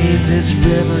way this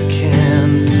river can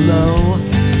flow.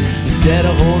 Instead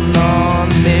of holding on,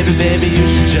 maybe you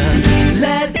should just